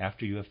only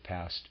after you have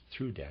passed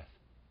through death.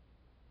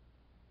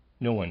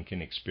 No one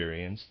can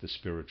experience the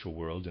spiritual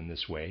world in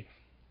this way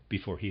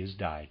before he has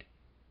died.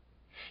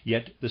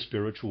 Yet the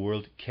spiritual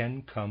world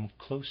can come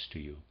close to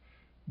you,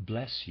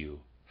 bless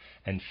you,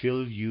 and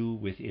fill you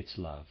with its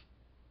love.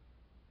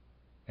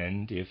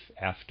 And if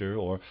after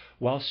or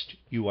whilst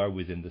you are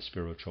within the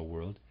spiritual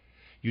world,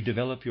 you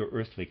develop your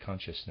earthly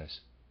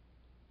consciousness,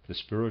 the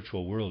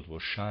spiritual world will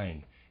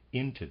shine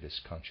into this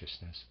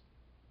consciousness.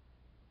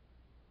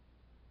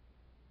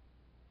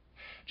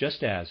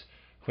 Just as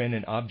when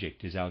an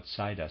object is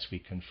outside us, we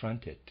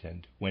confront it,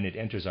 and when it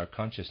enters our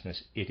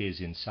consciousness, it is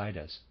inside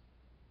us.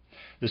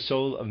 The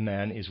soul of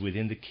man is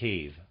within the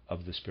cave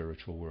of the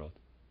spiritual world.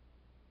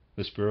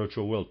 The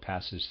spiritual world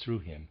passes through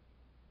him.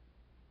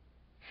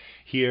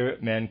 Here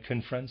man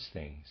confronts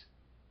things.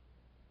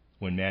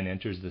 When man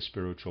enters the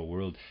spiritual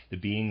world, the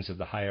beings of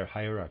the higher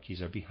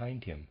hierarchies are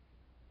behind him.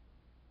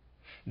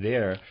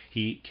 There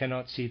he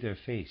cannot see their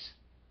face,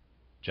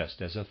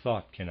 just as a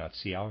thought cannot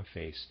see our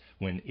face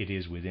when it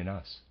is within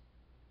us.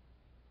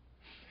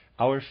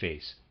 Our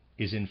face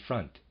is in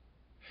front,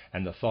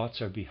 and the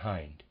thoughts are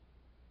behind,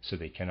 so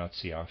they cannot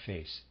see our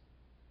face.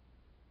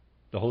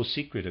 The whole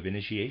secret of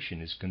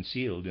initiation is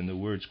concealed in the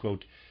words,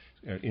 quote,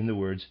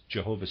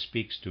 Jehovah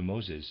speaks to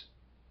Moses.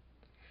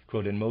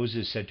 Quote, and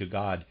Moses said to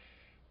God,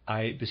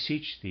 I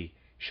beseech thee,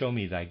 show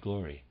me thy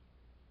glory.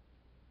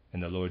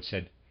 And the Lord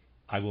said,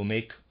 I will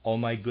make all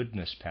my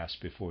goodness pass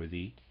before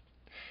thee,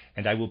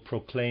 and I will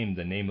proclaim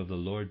the name of the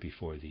Lord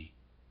before thee,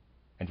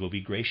 and will be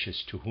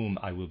gracious to whom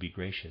I will be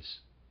gracious,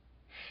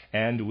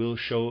 and will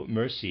show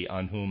mercy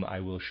on whom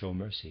I will show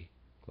mercy.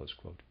 Close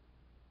quote.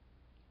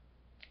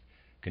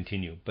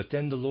 Continue. But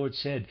then the Lord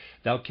said,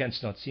 Thou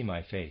canst not see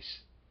my face,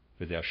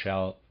 for there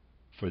shall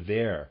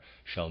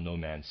no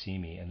man see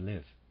me and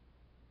live.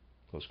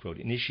 Close quote.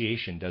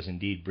 Initiation does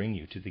indeed bring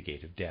you to the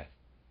gate of death.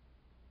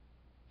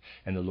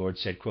 And the Lord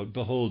said, quote,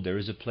 Behold, there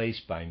is a place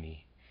by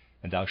me,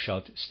 and thou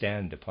shalt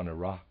stand upon a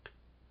rock.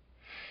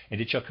 And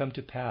it shall come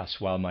to pass,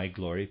 while my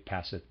glory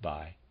passeth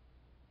by,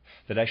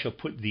 that I shall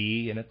put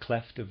thee in a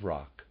cleft of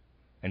rock,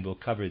 and will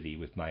cover thee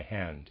with my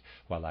hand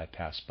while I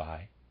pass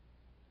by.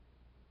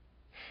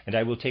 And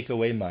I will take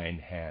away mine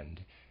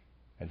hand,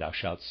 and thou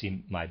shalt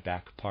see my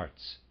back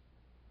parts,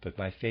 but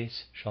my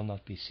face shall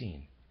not be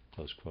seen.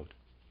 Close quote.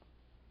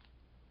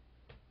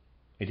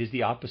 It is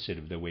the opposite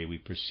of the way we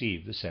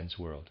perceive the sense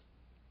world.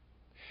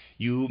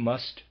 You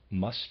must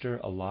muster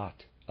a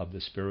lot of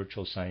the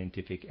spiritual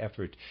scientific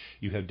effort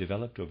you have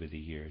developed over the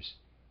years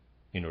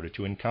in order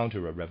to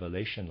encounter a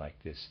revelation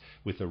like this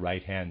with the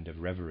right hand of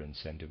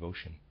reverence and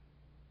devotion.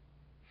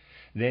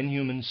 Then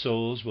human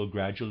souls will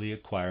gradually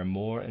acquire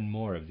more and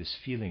more of this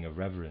feeling of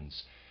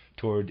reverence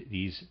toward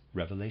these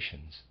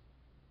revelations.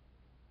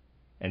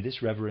 And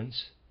this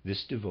reverence,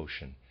 this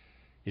devotion,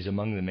 is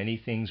among the many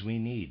things we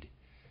need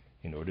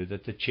in order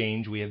that the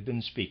change we have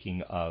been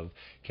speaking of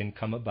can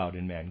come about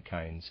in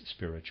mankind's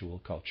spiritual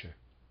culture.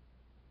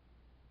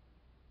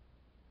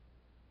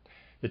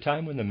 The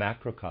time when the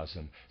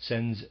macrocosm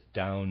sends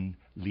down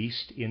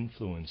least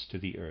influence to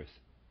the earth,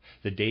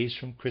 the days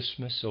from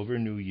Christmas over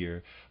New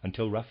Year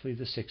until roughly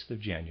the 6th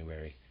of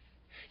January,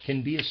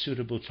 can be a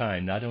suitable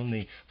time not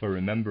only for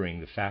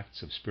remembering the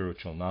facts of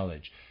spiritual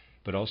knowledge,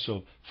 but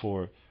also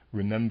for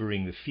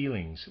remembering the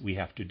feelings we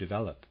have to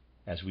develop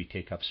as we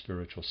take up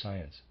spiritual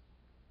science.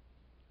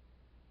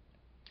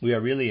 We are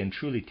really and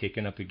truly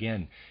taken up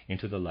again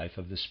into the life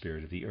of the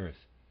spirit of the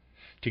earth,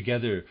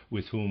 together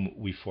with whom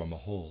we form a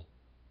whole,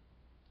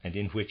 and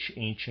in which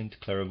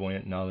ancient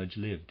clairvoyant knowledge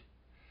lived,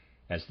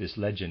 as this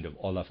legend of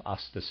Olaf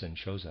Asteson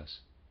shows us.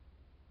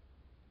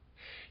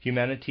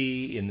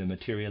 Humanity in the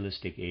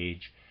materialistic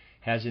age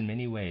has in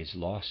many ways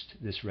lost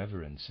this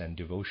reverence and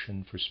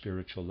devotion for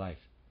spiritual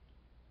life.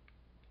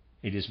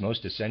 It is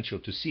most essential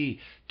to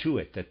see to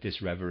it that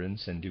this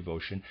reverence and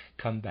devotion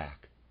come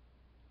back,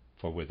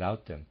 for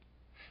without them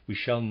we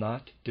shall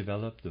not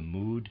develop the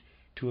mood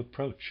to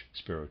approach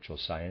spiritual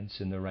science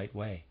in the right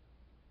way.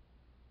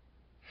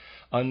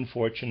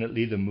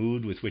 Unfortunately, the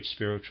mood with which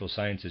spiritual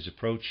science is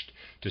approached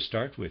to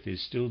start with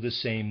is still the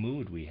same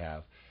mood we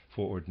have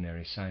for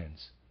ordinary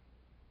science.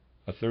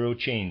 A thorough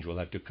change will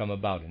have to come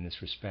about in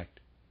this respect.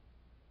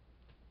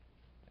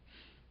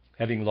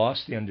 Having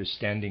lost the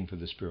understanding for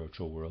the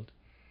spiritual world,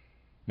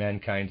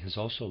 mankind has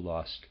also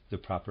lost the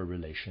proper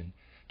relation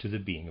to the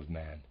being of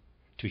man,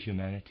 to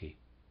humanity.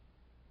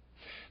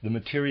 The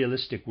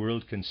materialistic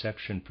world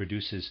conception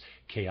produces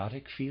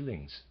chaotic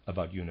feelings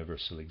about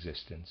universal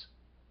existence.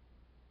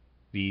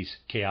 These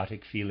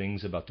chaotic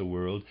feelings about the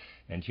world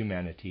and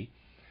humanity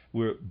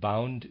were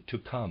bound to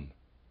come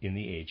in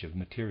the age of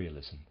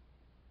materialism.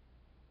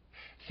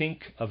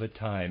 Think of a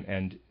time,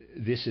 and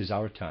this is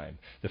our time,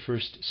 the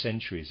first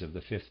centuries of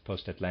the fifth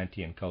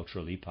post-Atlantean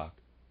cultural epoch,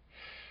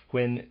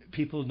 when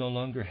people no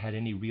longer had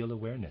any real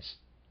awareness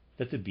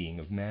that the being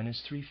of man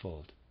is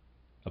threefold: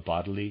 a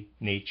bodily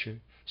nature,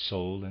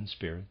 soul, and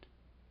spirit.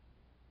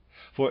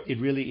 For it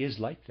really is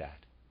like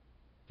that.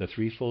 The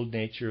threefold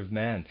nature of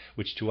man,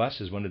 which to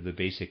us is one of the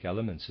basic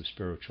elements of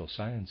spiritual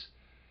science,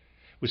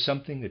 was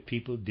something that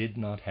people did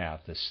not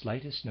have the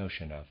slightest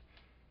notion of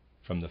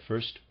from the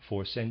first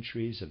 4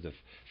 centuries of the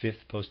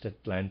fifth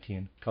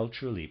post-Atlantean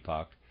cultural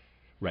epoch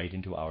right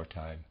into our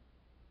time.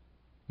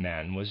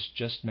 Man was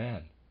just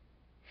man,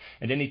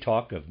 and any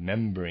talk of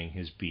membering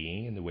his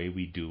being in the way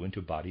we do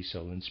into body,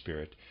 soul, and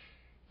spirit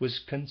was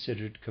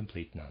considered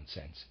complete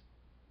nonsense.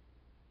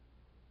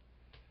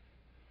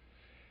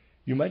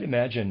 You might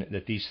imagine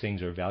that these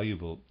things are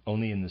valuable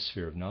only in the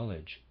sphere of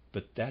knowledge,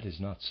 but that is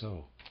not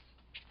so.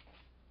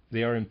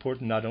 They are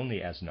important not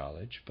only as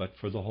knowledge, but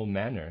for the whole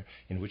manner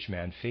in which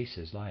man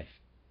faces life.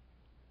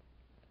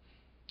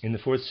 In the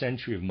 4th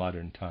century of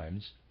modern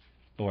times,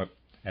 or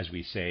as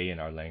we say in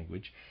our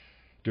language,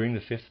 during the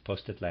 5th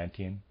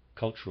post-Atlantean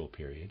cultural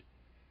period,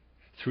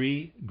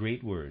 3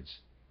 great words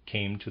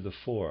came to the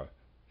fore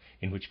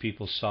in which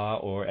people saw,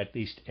 or at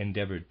least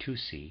endeavored to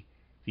see,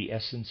 the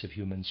essence of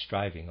human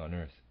striving on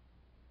earth.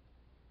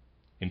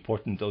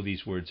 Important though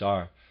these words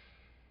are,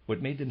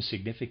 what made them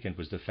significant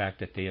was the fact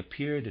that they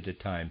appeared at a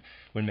time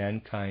when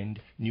mankind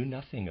knew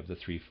nothing of the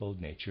threefold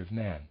nature of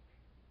man.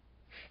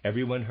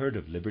 Everyone heard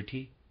of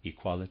liberty,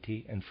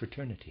 equality, and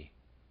fraternity.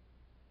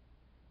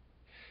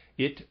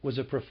 It was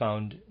a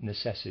profound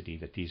necessity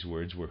that these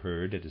words were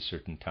heard at a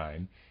certain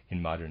time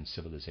in modern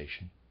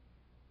civilization.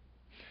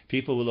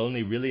 People will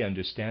only really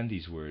understand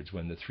these words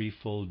when the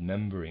threefold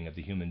membering of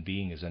the human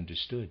being is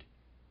understood.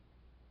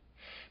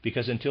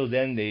 Because until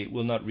then they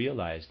will not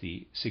realize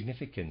the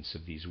significance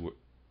of these words.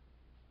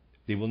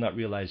 They will not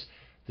realize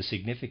the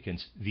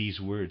significance these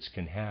words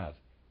can have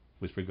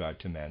with regard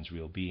to man's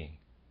real being.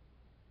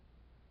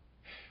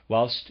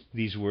 Whilst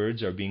these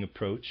words are being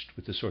approached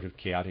with the sort of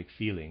chaotic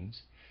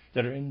feelings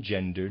that are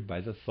engendered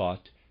by the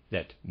thought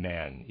that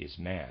man is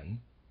man,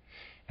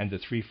 and the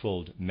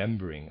threefold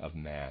membering of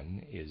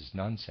man is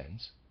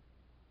nonsense,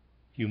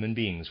 human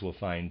beings will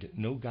find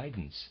no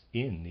guidance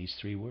in these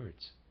 3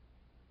 words.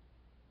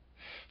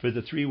 For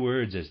the 3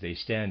 words as they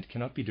stand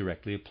cannot be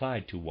directly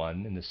applied to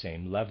one and the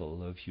same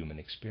level of human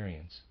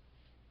experience.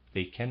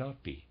 They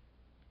cannot be.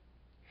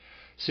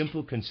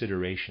 Simple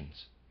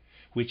considerations,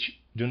 which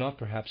do not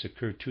perhaps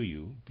occur to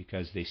you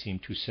because they seem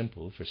too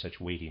simple for such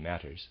weighty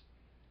matters,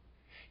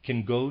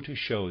 can go to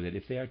show that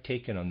if they are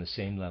taken on the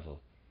same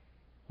level,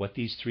 what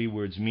these 3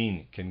 words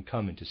mean can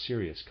come into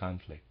serious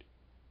conflict.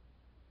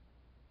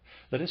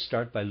 Let us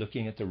start by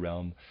looking at the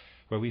realm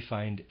where we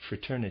find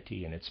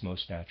fraternity in its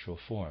most natural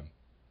form.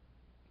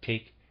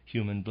 Take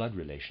human blood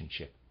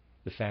relationship,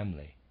 the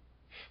family,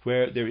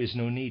 where there is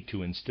no need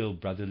to instill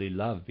brotherly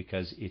love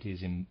because it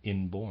is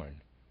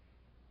inborn.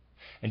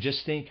 And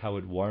just think how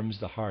it warms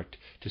the heart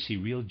to see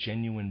real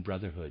genuine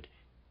brotherhood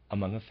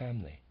among a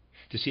family,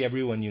 to see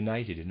everyone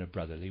united in a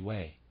brotherly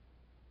way.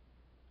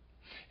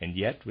 And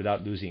yet,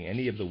 without losing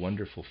any of the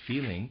wonderful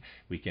feeling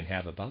we can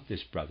have about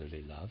this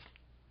brotherly love,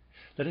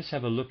 let us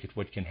have a look at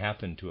what can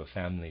happen to a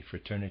family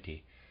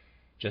fraternity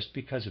just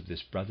because of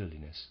this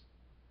brotherliness.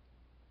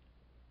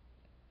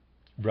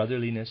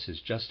 Brotherliness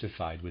is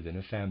justified within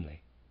a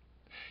family,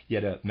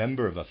 yet a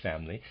member of a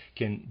family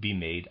can be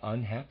made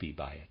unhappy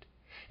by it,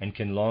 and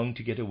can long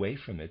to get away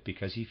from it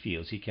because he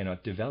feels he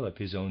cannot develop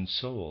his own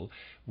soul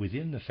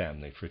within the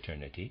family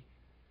fraternity,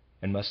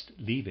 and must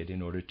leave it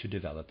in order to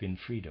develop in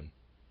freedom.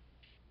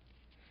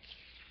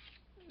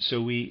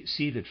 So we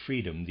see that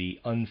freedom, the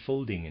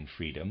unfolding in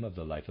freedom of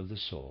the life of the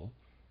soul,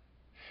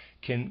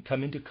 can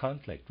come into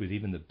conflict with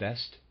even the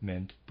best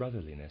meant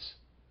brotherliness.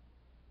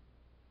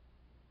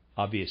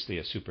 Obviously,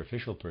 a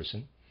superficial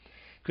person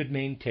could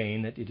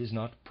maintain that it is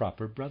not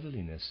proper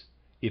brotherliness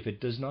if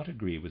it does not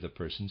agree with a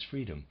person's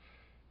freedom,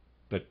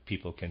 but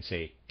people can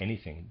say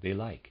anything they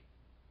like.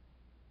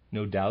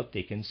 No doubt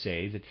they can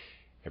say that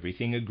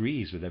everything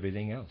agrees with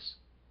everything else.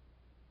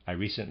 I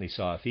recently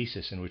saw a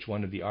thesis in which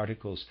one of the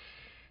articles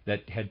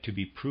that had to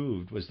be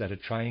proved was that a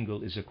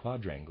triangle is a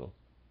quadrangle.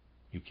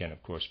 You can,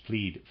 of course,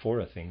 plead for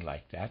a thing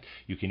like that.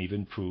 You can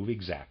even prove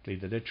exactly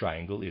that a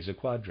triangle is a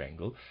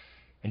quadrangle,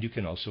 and you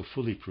can also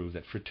fully prove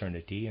that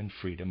fraternity and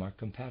freedom are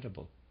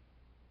compatible.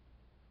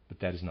 But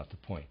that is not the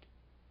point.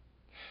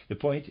 The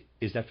point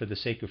is that for the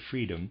sake of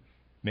freedom,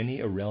 many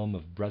a realm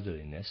of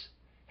brotherliness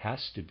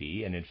has to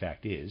be, and in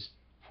fact is,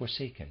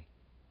 forsaken.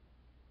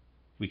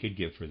 We could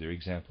give further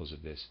examples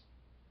of this.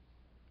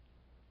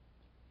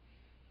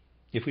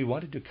 If we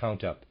wanted to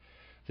count up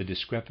the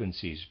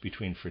discrepancies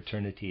between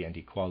fraternity and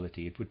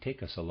equality, it would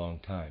take us a long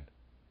time.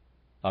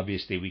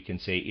 Obviously, we can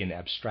say in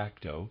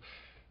abstracto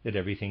that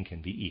everything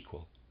can be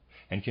equal,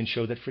 and can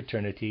show that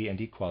fraternity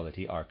and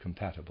equality are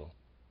compatible.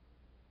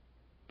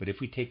 But if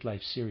we take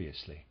life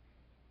seriously,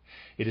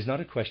 it is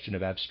not a question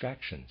of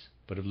abstractions,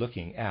 but of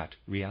looking at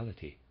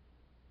reality.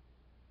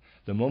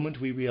 the moment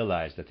we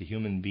realize that the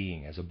human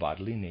being has a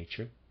bodily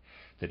nature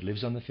that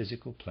lives on the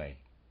physical plane,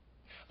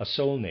 a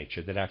soul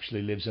nature that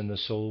actually lives in the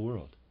soul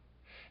world,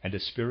 and a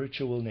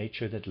spiritual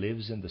nature that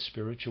lives in the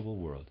spiritual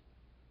world,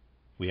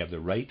 we have the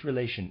right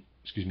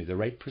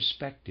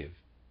perspective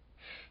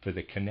for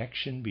the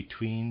connection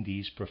between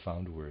these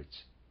profound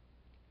words.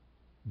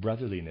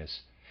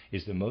 Brotherliness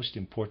is the most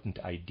important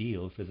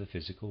ideal for the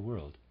physical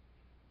world.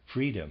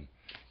 Freedom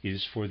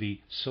is for the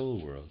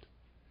soul world.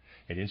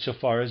 And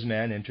insofar as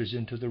man enters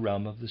into the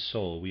realm of the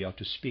soul, we ought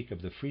to speak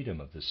of the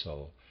freedom of the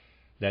soul,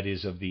 that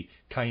is, of the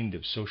kind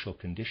of social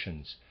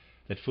conditions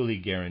that fully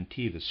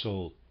guarantee the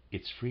soul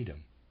its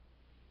freedom.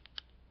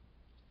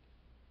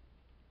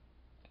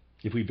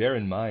 If we bear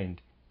in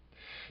mind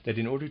that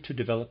in order to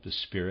develop the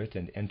spirit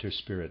and enter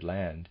spirit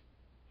land,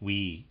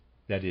 we,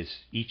 that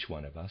is, each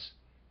one of us,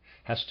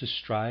 has to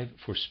strive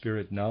for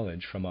spirit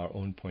knowledge from our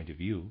own point of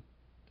view,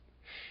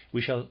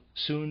 we shall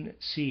soon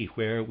see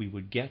where we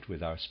would get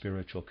with our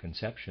spiritual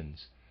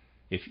conceptions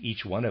if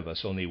each one of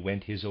us only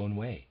went his own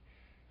way,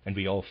 and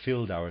we all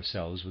filled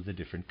ourselves with a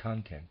different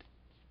content.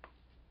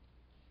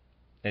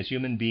 As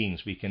human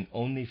beings, we can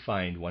only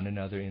find one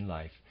another in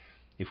life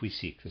if we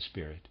seek the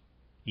Spirit,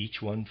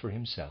 each one for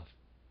himself,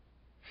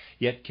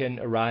 yet can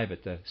arrive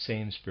at the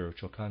same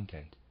spiritual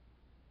content.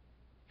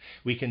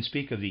 We can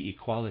speak of the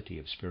equality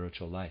of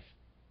spiritual life.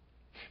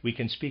 We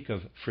can speak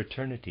of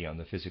fraternity on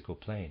the physical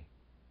plane.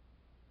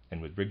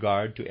 And with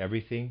regard to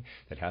everything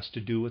that has to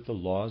do with the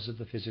laws of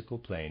the physical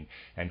plane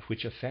and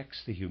which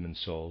affects the human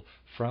soul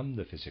from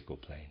the physical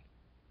plane.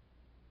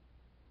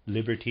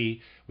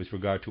 Liberty with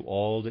regard to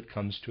all that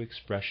comes to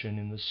expression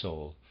in the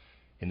soul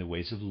in the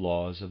ways of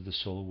laws of the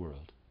soul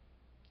world.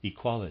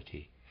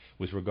 Equality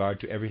with regard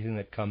to everything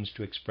that comes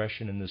to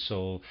expression in the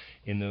soul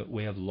in the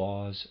way of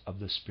laws of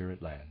the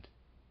spirit land.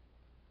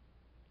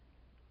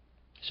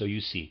 So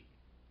you see,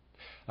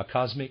 a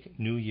cosmic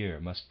new year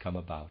must come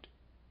about,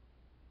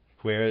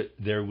 where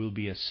there will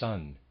be a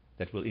sun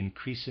that will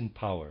increase in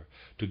power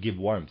to give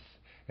warmth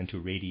and to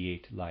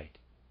radiate light.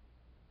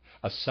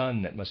 A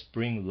sun that must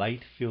bring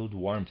light-filled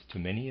warmth to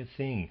many a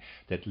thing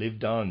that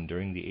lived on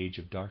during the age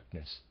of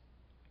darkness,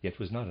 yet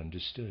was not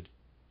understood.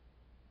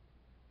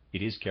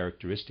 It is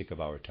characteristic of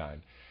our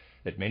time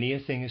that many a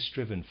thing is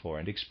striven for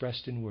and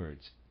expressed in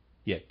words,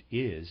 yet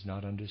is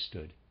not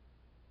understood.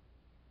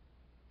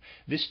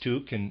 This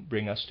too can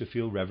bring us to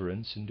feel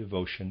reverence and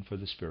devotion for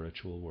the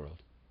spiritual world.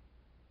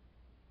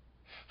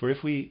 For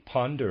if we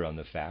ponder on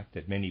the fact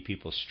that many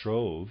people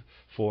strove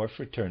for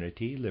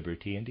fraternity,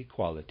 liberty, and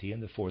equality in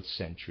the 4th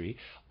century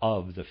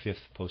of the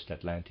 5th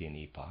post-Atlantean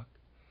epoch,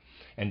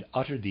 and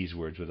uttered these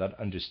words without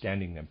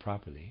understanding them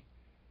properly,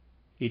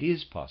 it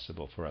is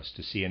possible for us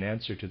to see an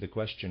answer to the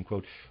question,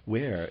 quote,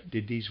 where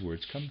did these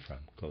words come from?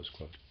 Close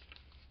quote.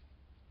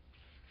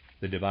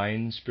 The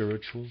divine,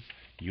 spiritual,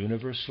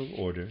 universal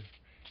order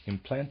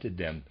implanted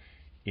them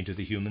into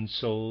the human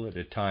soul at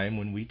a time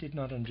when we did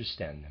not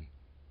understand them,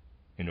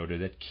 in order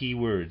that key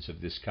words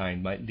of this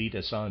kind might lead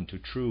us on to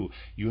true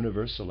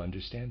universal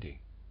understanding.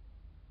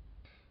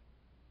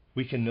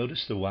 We can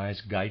notice the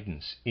wise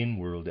guidance in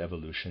world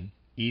evolution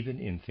even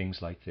in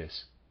things like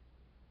this.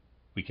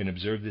 We can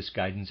observe this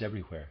guidance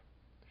everywhere,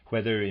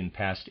 whether in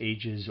past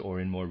ages or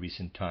in more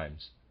recent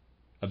times,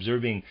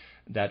 observing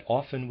that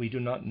often we do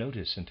not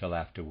notice until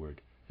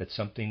afterward that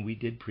something we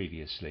did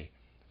previously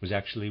was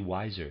actually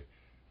wiser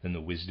than the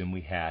wisdom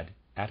we had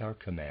at our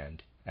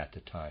command at the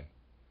time.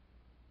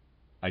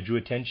 I drew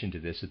attention to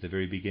this at the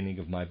very beginning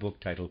of my book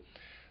titled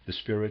The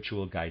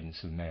Spiritual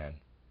Guidance of Man.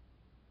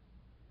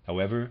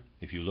 However,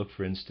 if you look,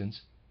 for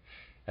instance,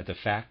 at the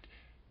fact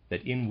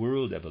that in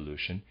world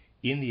evolution,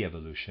 in the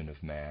evolution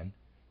of man,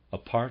 a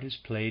part is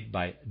played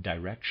by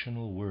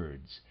directional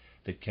words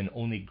that can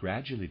only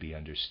gradually be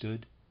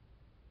understood,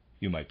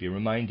 you might be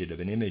reminded of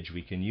an image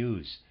we can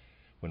use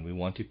when we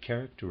want to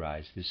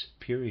characterize this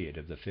period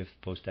of the 5th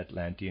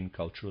post-Atlantean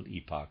cultural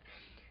epoch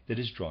that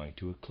is drawing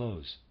to a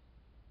close.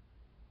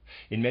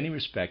 In many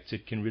respects,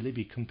 it can really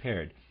be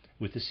compared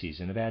with the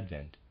season of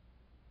Advent,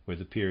 where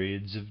the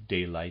periods of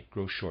daylight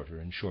grow shorter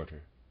and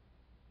shorter.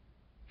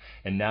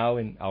 And now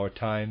in our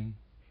time,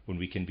 when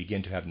we can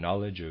begin to have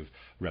knowledge of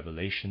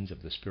revelations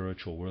of the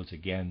spiritual worlds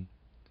again,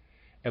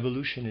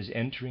 evolution is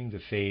entering the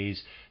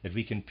phase that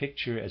we can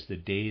picture as the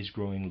days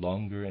growing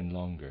longer and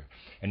longer,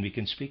 and we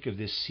can speak of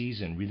this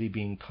season really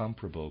being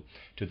comparable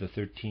to the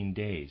 13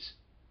 days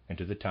and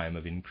to the time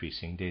of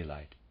increasing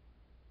daylight.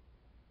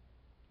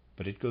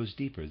 But it goes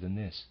deeper than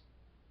this.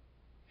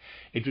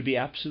 It would be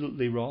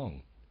absolutely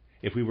wrong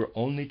if we were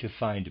only to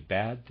find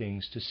bad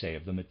things to say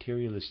of the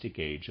materialistic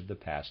age of the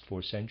past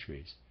 4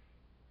 centuries.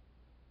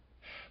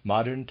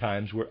 Modern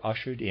times were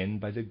ushered in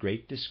by the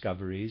great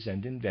discoveries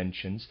and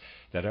inventions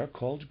that are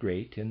called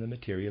great in the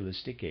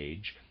materialistic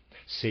age,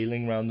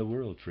 sailing round the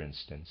world, for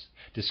instance,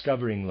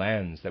 discovering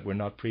lands that were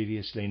not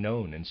previously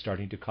known and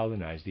starting to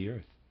colonize the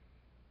earth.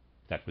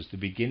 That was the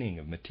beginning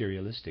of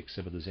materialistic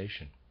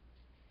civilization.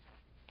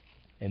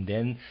 And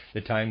then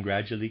the time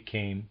gradually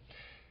came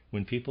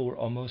when people were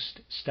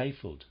almost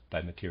stifled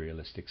by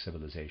materialistic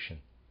civilization.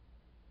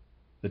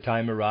 The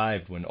time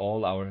arrived when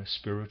all our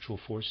spiritual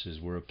forces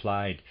were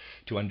applied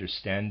to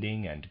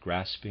understanding and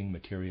grasping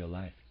material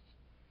life.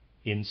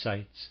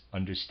 Insights,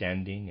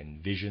 understanding,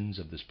 and visions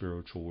of the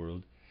spiritual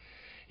world,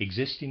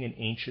 existing in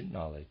ancient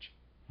knowledge,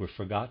 were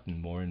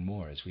forgotten more and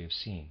more, as we have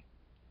seen.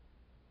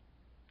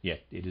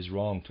 Yet it is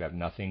wrong to have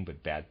nothing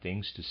but bad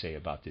things to say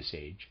about this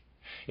age.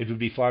 It would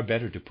be far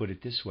better to put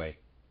it this way.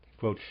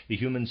 Quote, the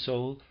human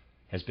soul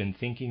has been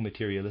thinking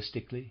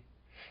materialistically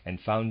and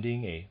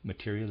founding a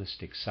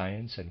materialistic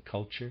science and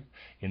culture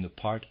in the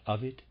part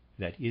of it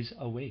that is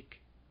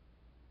awake.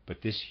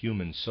 But this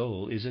human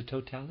soul is a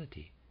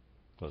totality.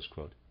 Close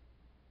quote.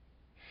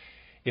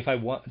 If I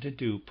wanted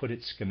to put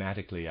it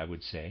schematically,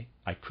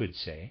 I could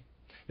say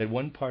that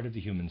one part of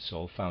the human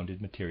soul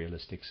founded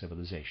materialistic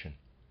civilization.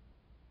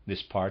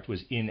 This part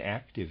was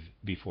inactive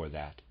before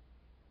that,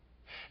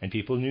 and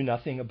people knew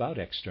nothing about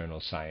external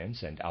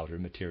science and outer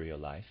material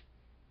life.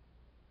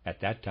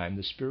 At that time,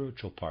 the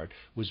spiritual part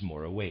was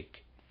more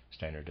awake.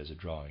 Steiner does a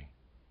drawing.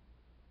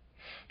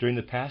 During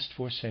the past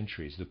 4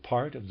 centuries, the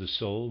part of the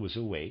soul was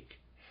awake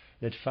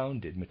that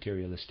founded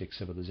materialistic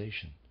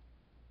civilization,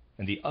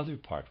 and the other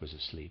part was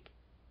asleep.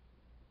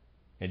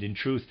 And in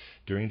truth,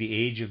 during the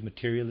age of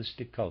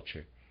materialistic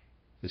culture,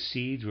 the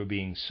seeds were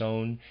being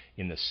sown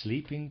in the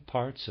sleeping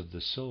parts of the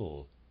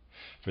soul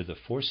for the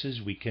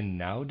forces we can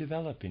now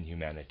develop in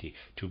humanity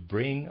to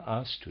bring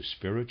us to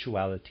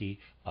spirituality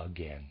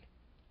again.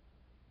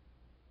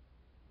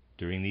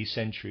 During these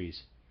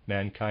centuries,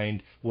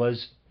 mankind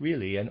was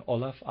really an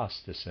Olaf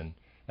Asteson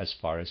as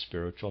far as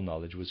spiritual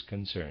knowledge was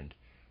concerned.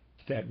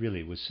 That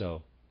really was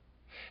so.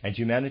 And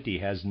humanity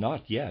has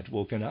not yet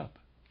woken up.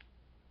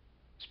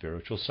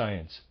 Spiritual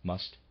science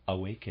must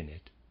awaken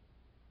it.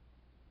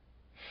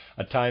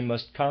 A time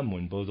must come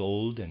when both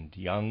old and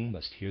young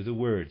must hear the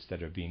words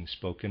that are being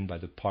spoken by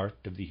the part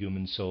of the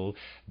human soul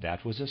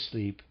that was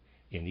asleep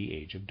in the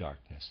age of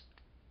darkness.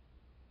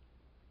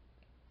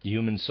 The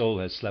human soul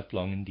has slept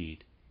long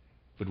indeed,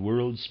 but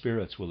world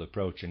spirits will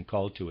approach and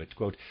call to it,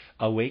 quote,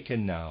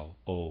 awaken now,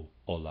 O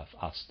Olaf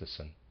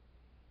Asteson.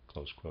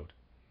 Close quote.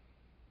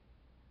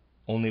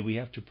 Only we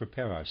have to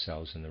prepare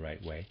ourselves in the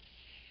right way,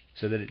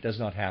 so that it does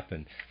not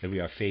happen that we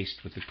are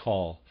faced with the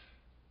call,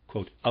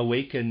 quote,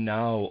 awaken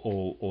now,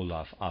 O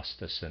Olaf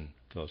Asteson,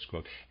 close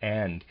quote,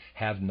 and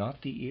have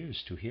not the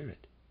ears to hear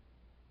it.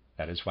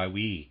 That is why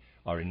we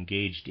are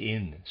engaged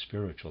in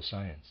spiritual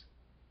science,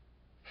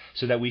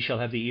 so that we shall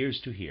have the ears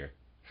to hear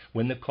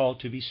when the call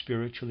to be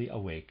spiritually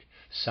awake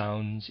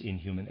sounds in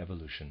human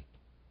evolution.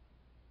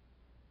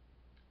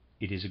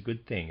 It is a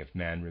good thing if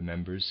man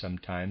remembers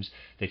sometimes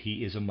that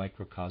he is a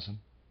microcosm,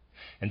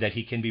 and that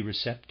he can be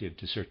receptive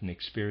to certain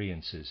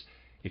experiences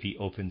if he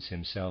opens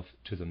himself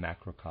to the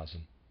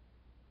macrocosm.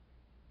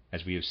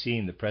 As we have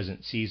seen, the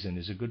present season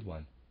is a good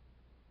one.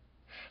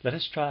 Let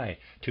us try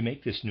to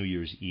make this New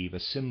Year's Eve a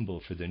symbol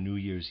for the New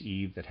Year's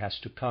Eve that has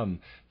to come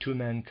to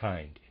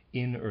mankind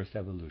in Earth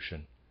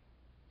evolution.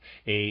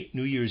 A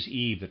New Year's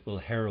Eve that will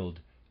herald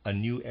a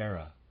new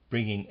era,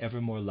 bringing ever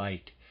more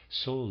light,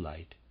 soul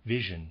light,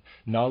 vision,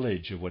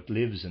 knowledge of what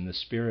lives in the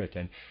spirit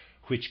and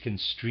which can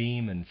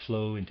stream and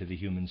flow into the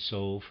human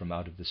soul from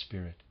out of the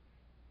spirit.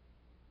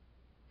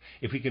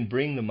 If we can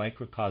bring the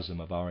microcosm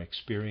of our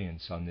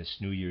experience on this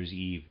New Year's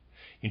Eve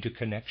into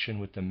connection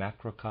with the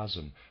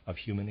macrocosm of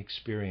human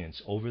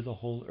experience over the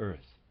whole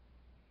earth,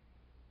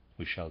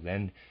 we shall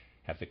then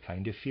have the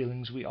kind of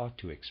feelings we ought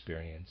to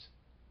experience,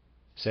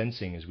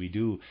 sensing as we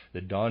do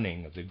the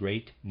dawning of the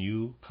great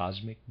new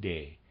cosmic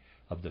day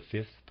of the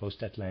 5th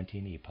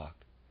post-Atlantean epoch,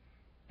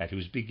 at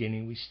whose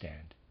beginning we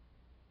stand,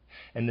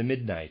 and the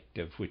midnight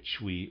of which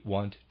we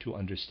want to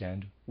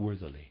understand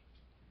worthily.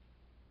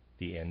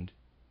 The end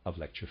of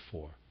Lecture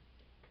 4.